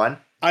good one.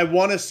 I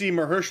want to see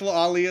Mahershala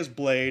Ali as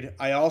Blade.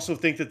 I also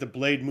think that the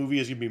Blade movie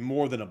is going to be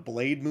more than a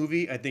Blade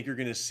movie. I think you're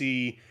going to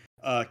see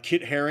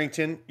Kit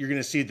Harington. You're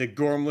going to see the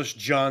gormless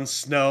Jon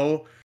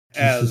Snow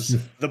as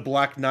the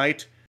Black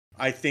Knight.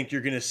 I think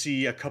you're going to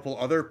see a couple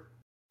other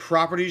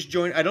properties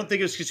join. I don't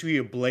think it's going to be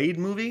a Blade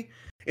movie.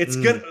 It's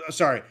gonna.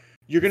 Sorry.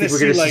 You're gonna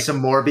see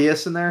some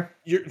Morbius in there.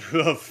 You're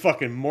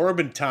fucking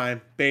Morbin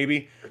time,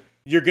 baby.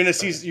 You're gonna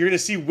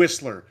see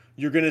Whistler.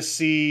 You're gonna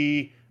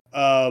see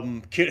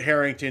Kit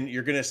Harington.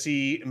 You're gonna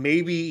see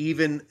maybe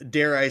even,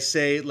 dare I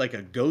say, like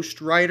a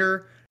Ghost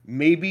Rider.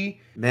 Maybe.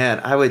 Man,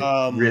 I would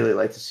really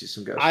like to see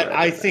some Ghost Rider.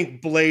 I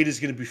think Blade is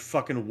gonna be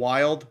fucking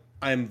wild.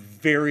 I'm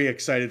very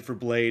excited for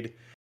Blade.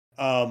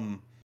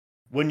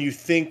 When you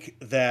think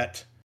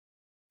that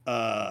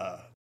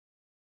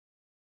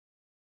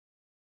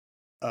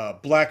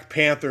Black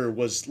Panther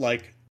was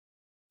like,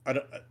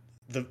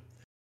 the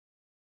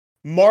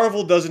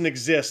Marvel doesn't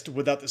exist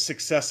without the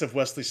success of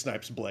Wesley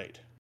Snipes' Blade.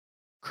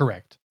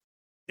 Correct.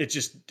 It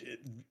just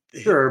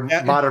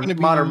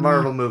modern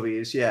Marvel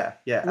movies, yeah.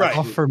 Right.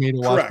 Tough for me to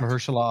watch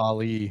Mahershala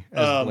Ali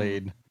as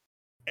Blade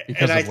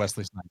because of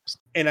Wesley Snipes.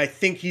 And I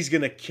think he's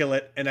gonna kill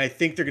it. And I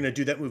think they're gonna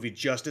do that movie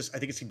justice. I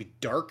think it's gonna be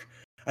dark.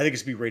 I think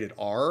it's gonna be rated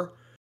R.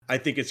 I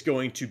think it's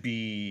going to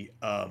be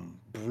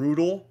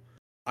brutal.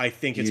 I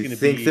think it's going to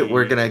be... You think that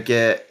we're going to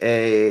get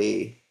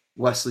a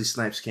Wesley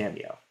Snipes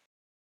cameo?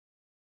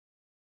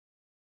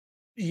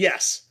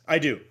 Yes, I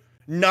do.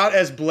 Not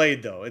as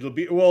Blade, though. It'll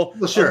be... Well,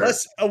 sure.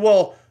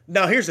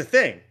 Now here's the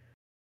thing.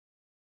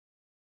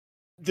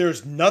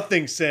 There's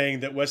nothing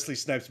saying that Wesley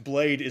Snipes'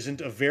 Blade isn't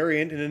a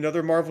variant in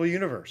another Marvel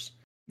universe.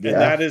 And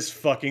that is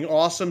fucking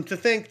awesome to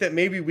think that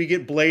maybe we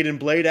get Blade and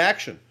Blade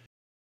action.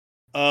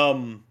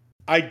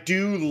 I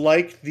do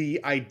like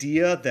the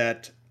idea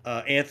that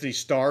Anthony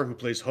Starr, who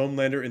plays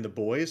Homelander in The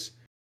Boys,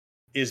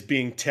 is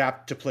being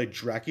tapped to play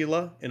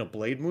Dracula in a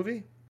Blade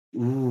movie.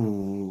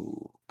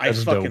 Ooh. I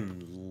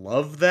fucking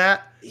love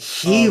that.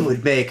 He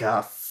would make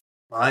a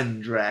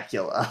fun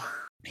Dracula.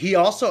 He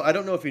also, I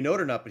don't know if you know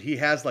it or not, but he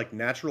has like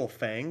natural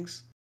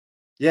fangs.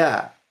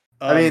 Yeah.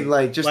 I mean,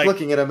 like just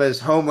looking at him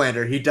as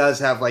Homelander, he does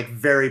have like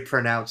very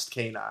pronounced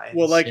canines.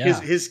 Well, like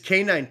his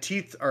canine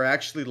teeth are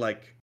actually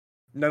like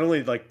not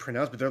only like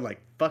pronounced, but they're like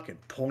fucking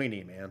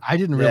pointy, man. I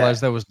didn't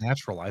realize that was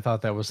natural. I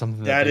thought that was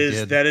something that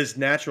is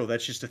natural.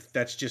 That's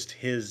just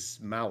his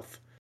mouth.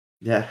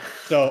 Yeah.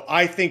 So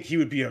I think he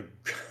would be a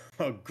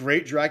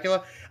great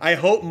Dracula. I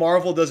hope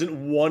Marvel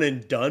doesn't one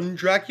and done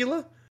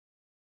Dracula.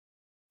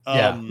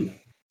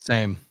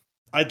 Same.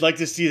 I'd like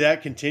to see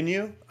that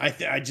continue.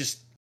 I just,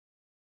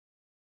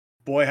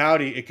 boy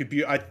howdy, it could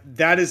be.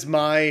 That is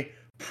my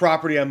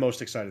property I'm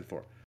most excited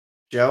for.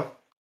 Joe?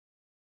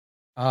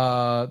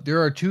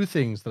 There are two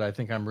things that I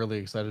think I'm really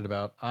excited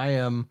about. I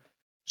am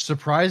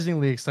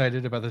surprisingly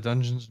excited about the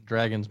Dungeons and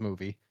Dragons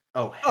movie.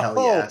 Oh, hell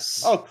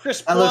yes. Oh,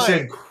 Chris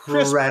Pine.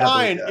 Chris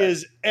Pine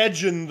is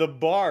edging the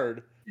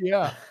bard.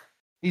 Yeah.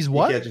 He's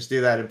what? You can't just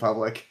do that in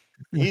public.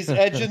 He's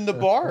edging the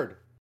bard.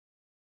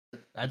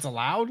 That's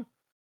allowed?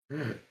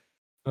 It's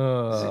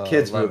a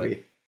kid's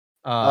movie.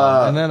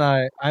 And then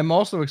I'm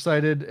also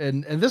excited,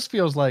 and this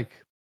feels like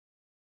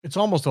it's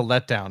almost a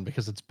letdown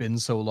because it's been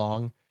so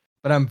long,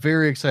 but I'm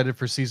very excited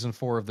for season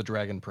 4 of The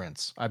Dragon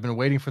Prince. I've been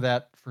waiting for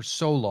that for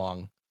so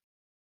long.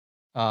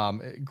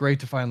 Great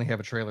to finally have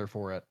a trailer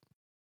for it.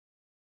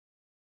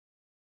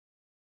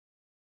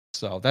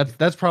 So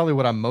that's probably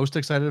what I'm most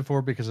excited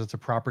for because it's a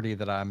property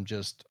that I'm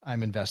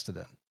invested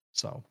in.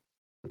 So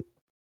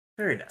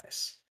very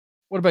nice.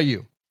 What about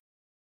you?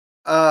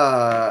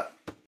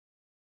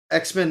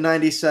 X-Men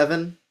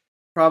 97,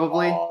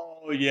 probably.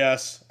 Oh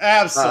yes,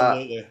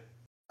 absolutely.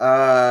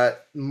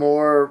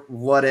 More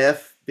What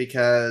If,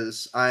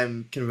 because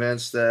I'm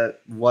convinced that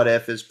What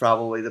If is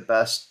probably the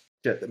best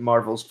shit that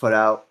Marvel's put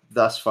out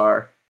thus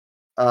far.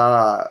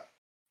 I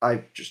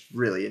just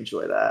really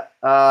enjoy that.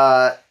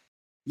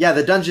 Yeah,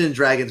 the Dungeons and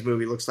Dragons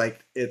movie looks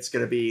like it's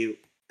going to be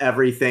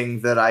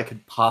everything that I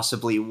could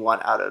possibly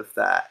want out of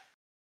that.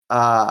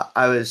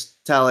 I was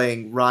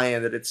telling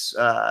Ryan that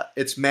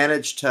it's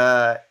managed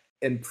to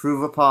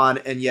improve upon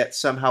and yet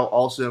somehow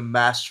also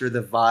master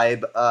the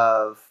vibe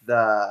of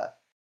the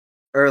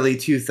early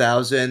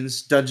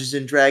 2000s Dungeons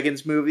and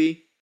Dragons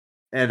movie.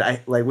 And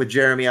I like with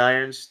Jeremy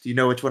Irons. Do you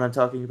know which one I'm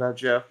talking about,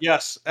 Joe?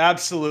 Yes,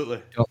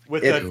 absolutely.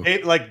 With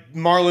like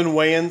Marlon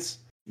Wayans.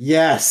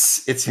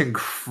 Yes, it's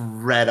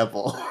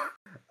incredible.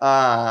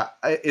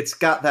 It's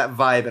got that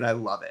vibe, and I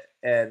love it.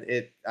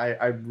 And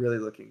I'm really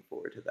looking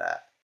forward to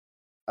that.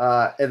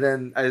 And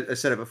then I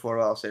said it before,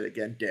 but I'll say it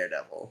again.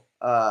 Daredevil.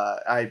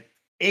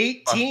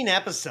 18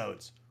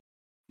 episodes.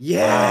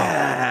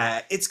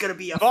 Yeah, it's gonna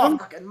be a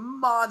fucking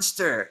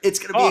monster. It's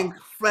gonna be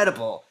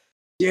incredible.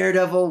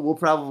 Daredevil. We'll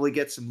probably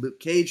get some Luke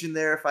Cage in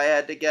there if I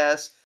had to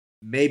guess.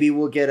 Maybe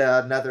we'll get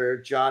another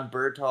John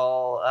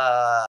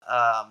Bertal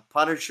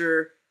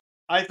Punisher.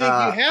 I think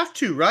you have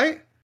to,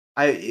 right?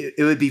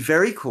 It would be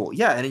very cool.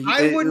 Yeah, and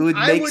I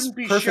wouldn't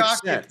be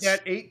shocked if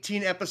that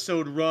 18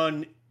 episode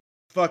run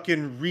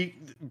fucking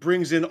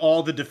brings in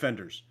all the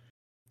Defenders.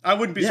 I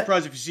wouldn't be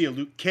surprised if you see a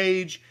Luke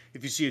Cage,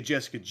 if you see a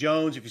Jessica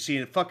Jones, if you see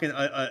an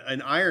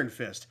Iron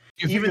Fist.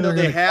 Even though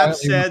they have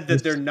said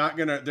that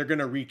they're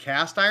gonna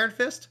recast Iron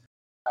Fist.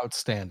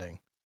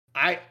 Outstanding.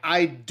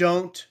 I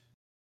don't.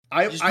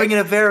 Just bring in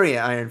a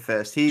variant Iron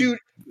Fist. He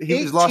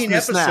was lost in the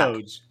snap.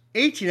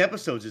 18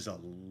 episodes is a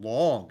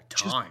long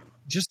time.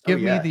 Just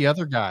give me the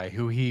other guy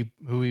who he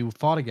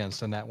fought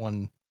against in that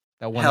one.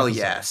 Hell episode.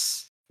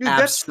 Yes. Dude,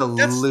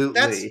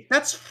 absolutely.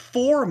 That's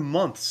 4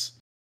 months.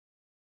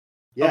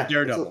 Of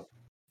Daredevil.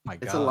 My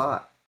God. It's a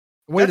lot.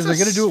 Wait, are they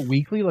going to do it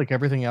weekly like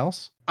everything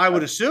else? I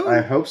would assume.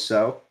 I hope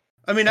so.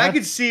 I mean, I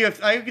could see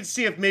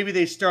if maybe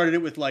they started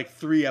it with like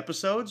 3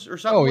 episodes or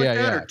something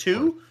or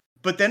 2,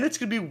 but then it's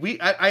going to be week.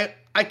 I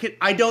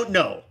don't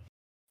know.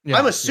 Yeah,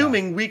 I'm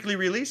assuming weekly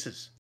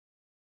releases.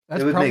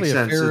 That's probably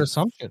a fair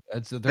assumption.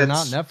 They're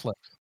not Netflix.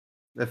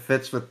 It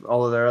fits with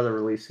all of their other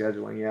release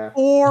scheduling, yeah.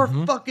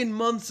 4 fucking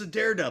months of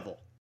Daredevil.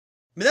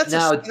 I mean,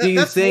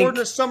 that's more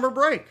than a summer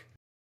break.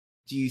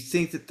 Do you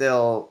think that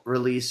they'll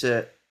release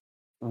it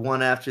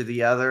one after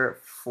the other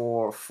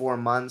for 4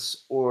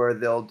 months, or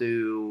they'll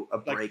do a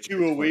break? Like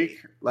 2 a week?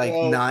 Like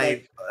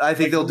 9. I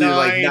think they'll do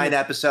like 9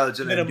 episodes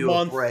and then do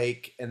a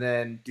break and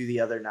then do the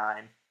other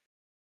 9.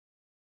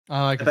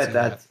 I bet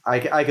that I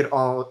could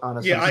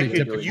honestly. Yeah, I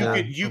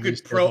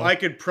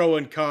could pro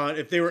and con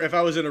if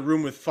I was in a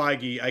room with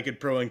Feige, I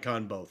could pro and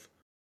con both.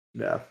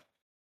 Yeah.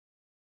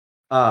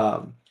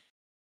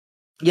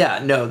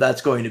 Yeah, no,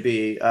 that's going to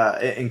be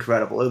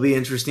incredible. It'll be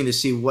interesting to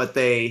see what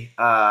they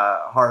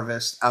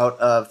harvest out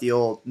of the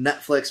old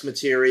Netflix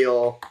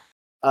material,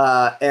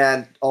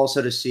 and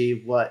also to see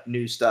what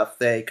new stuff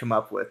they come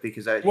up with.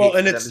 Because I hate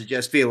for them to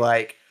just be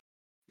like,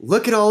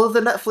 look at all of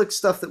the Netflix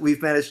stuff that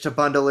we've managed to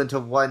bundle into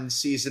one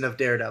season of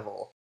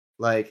Daredevil.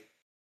 Like,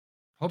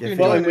 give me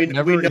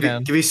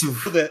some.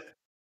 That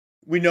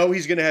we know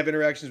he's going to have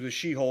interactions with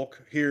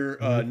She-Hulk here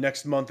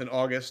next month in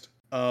August.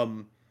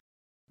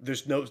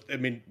 There's no. I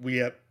mean, we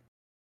have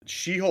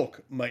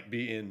She-Hulk might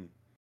be in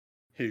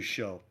his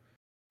show.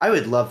 I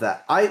would love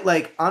that. I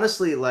like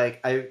honestly like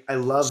I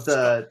love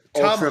the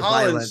Tom honestly I love the Tom ultra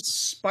Holland's violence.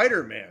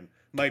 Spider-Man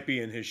might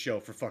be in his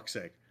show, for fuck's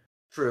sake.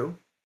 True.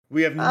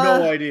 We have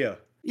no idea.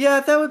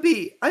 Yeah, I'd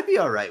be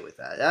all right with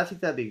that. I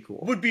think that'd be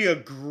cool. Would be a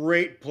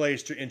great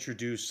place to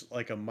introduce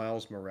like a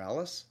Miles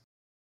Morales.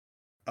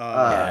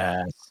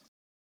 Yes.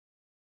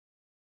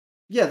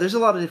 Yeah, there's a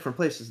lot of different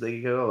places they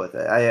could go with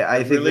it. I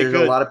think really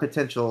there's a lot of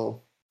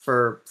potential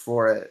for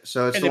it.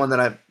 So it's the one that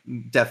I'm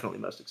definitely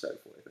most excited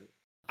for.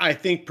 I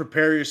think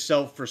prepare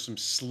yourself for some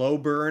slow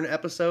burn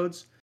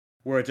episodes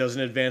where it doesn't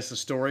advance the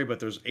story, but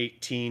there's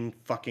 18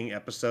 fucking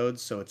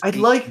episodes, so it's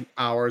 18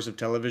 hours of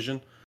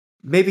television.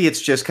 Maybe it's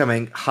just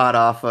coming hot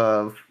off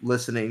of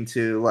listening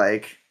to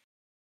like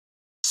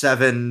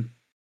 7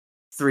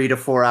 3 to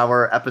 4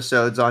 hour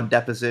episodes on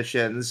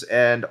depositions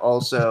and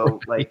also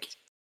like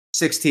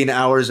 16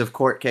 hours of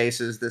court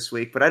cases this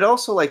week. But I'd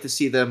also like to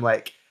see them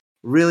like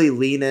really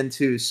lean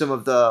into some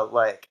of the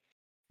like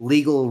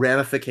legal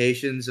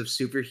ramifications of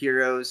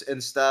superheroes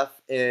and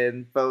stuff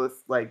in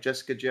both like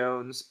Jessica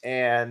Jones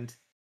and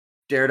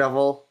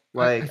Daredevil.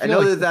 Like I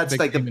know that that's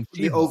like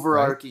the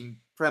overarching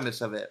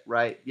premise of it,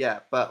 right? Yeah,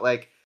 but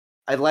like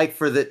I'd like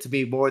for that to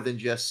be more than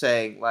just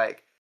saying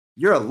like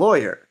you're a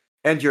lawyer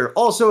and you're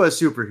also a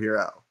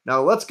superhero.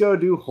 Now let's go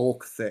do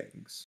Hulk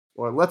things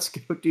or let's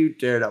go do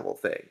Daredevil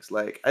things.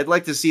 Like I'd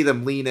like to see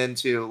them lean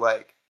into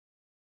like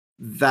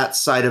that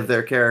side of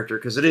their character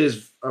because it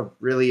is a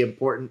really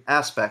important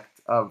aspect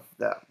of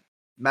them.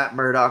 Matt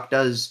Murdock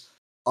does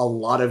a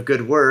lot of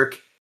good work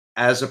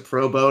as a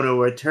pro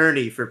bono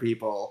attorney for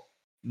people,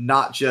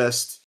 not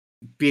just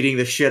beating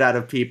the shit out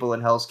of people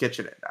in Hell's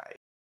Kitchen at night.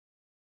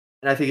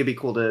 And I think it'd be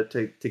cool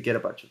to get a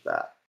bunch of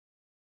that.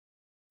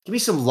 Give me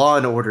some Law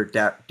and Order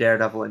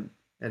Daredevil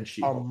and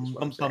She-Hulk.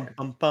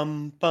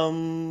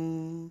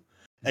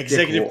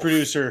 Executive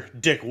producer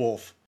Dick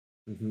Wolf.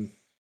 Mm-hmm.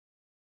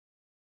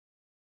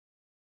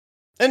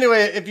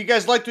 Anyway, if you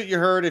guys liked what you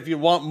heard, if you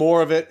want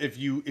more of it, if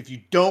you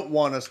don't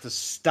want us to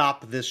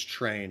stop this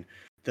train,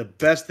 the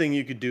best thing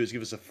you could do is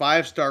give us a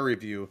 5-star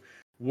review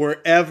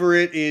wherever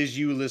it is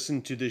you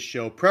listen to this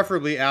show,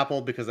 preferably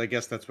Apple, because I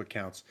guess that's what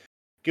counts.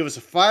 Give us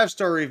a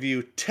 5-star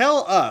review.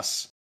 Tell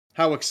us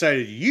how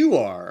excited you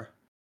are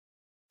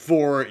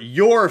for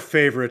your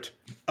favorite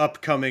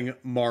upcoming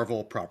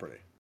Marvel property.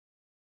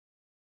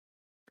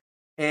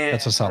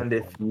 And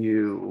if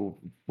you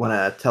want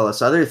to tell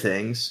us other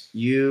things,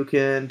 you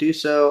can do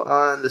so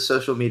on the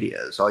social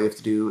medias. All you have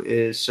to do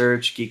is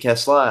search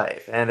Geekcast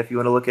Live. And if you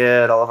want to look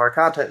at all of our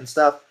content and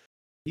stuff,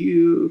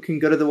 you can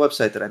go to the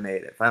website that I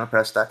made at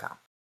finalpress.com.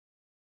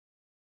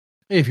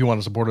 If you want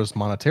to support us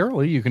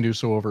monetarily, you can do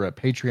so over at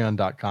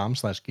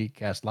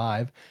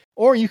patreon.com/geekcastlive,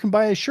 or you can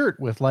buy a shirt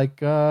with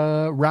like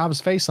Rob's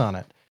face on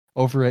it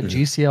over at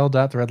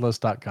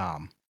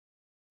gcl.threadless.com.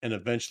 And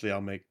eventually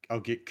I'll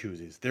get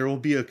koozies. There will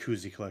be a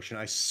koozie collection.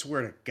 I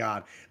swear to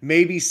God.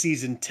 Maybe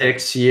season 10.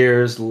 6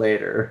 years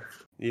later.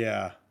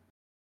 Yeah.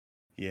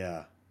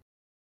 Yeah.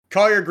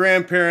 Call your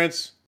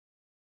grandparents.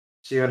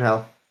 See you in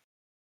hell.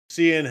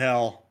 See you in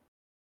hell.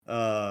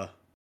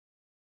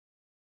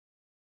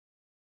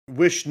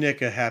 Wish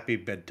Nick a happy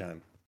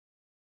bedtime.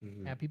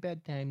 Happy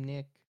bedtime,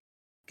 Nick.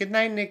 Good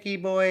night, Nicky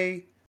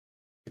boy.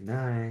 Good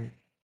night.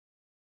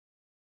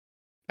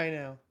 Bye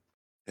now.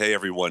 Hey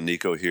everyone,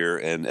 Nico here,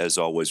 and as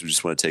always, we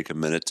just want to take a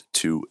minute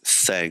to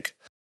thank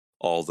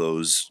all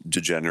those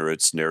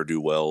degenerates,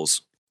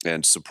 ne'er-do-wells,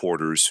 and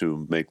supporters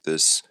who make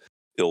this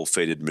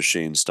ill-fated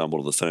machine stumble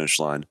to the finish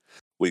line.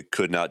 We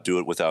could not do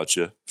it without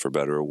you, for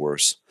better or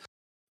worse.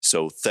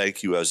 So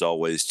thank you, as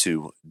always,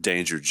 to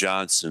Danger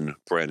Johnson,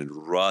 Brandon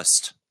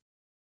Rust,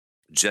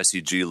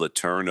 Jesse G.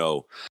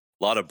 Letourneau,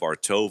 Lotta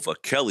Bartova,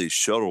 Kelly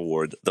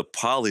Shuttleworth, the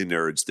Poly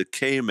Nerds, the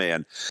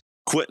K-Man,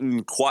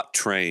 Quentin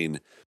Quatrain,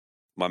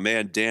 my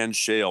man Dan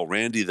Shale,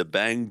 Randy the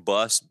Bang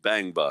Bus,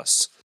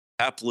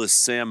 Hapless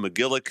Sam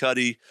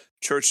McGillicuddy,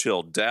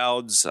 Churchill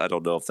Dowds. I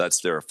don't know if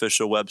that's their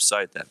official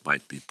website. That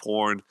might be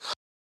porn.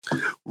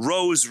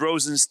 Rose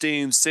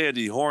Rosenstein,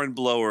 Sandy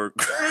Hornblower.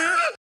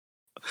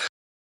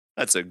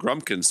 That's a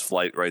Grumpkins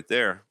flight right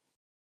there.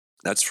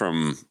 That's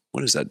from,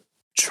 what is that,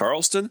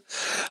 Charleston?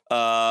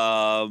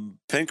 Pinkert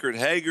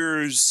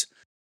Hagers.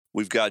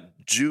 We've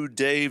got Jew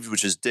Dave,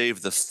 which is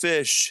Dave the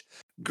Fish.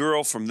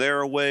 Girl from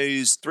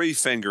Thereaways, Three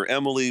Finger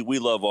Emily. We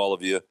love all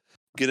of you.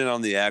 Get in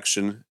on the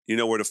action. You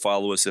know where to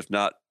follow us. If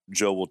not,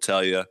 Joe will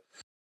tell you.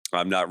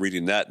 I'm not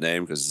reading that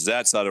name because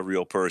that's not a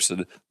real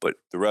person, but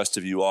the rest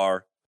of you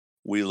are.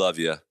 We love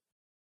you.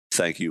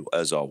 Thank you,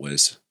 as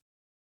always.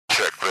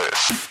 Check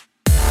this.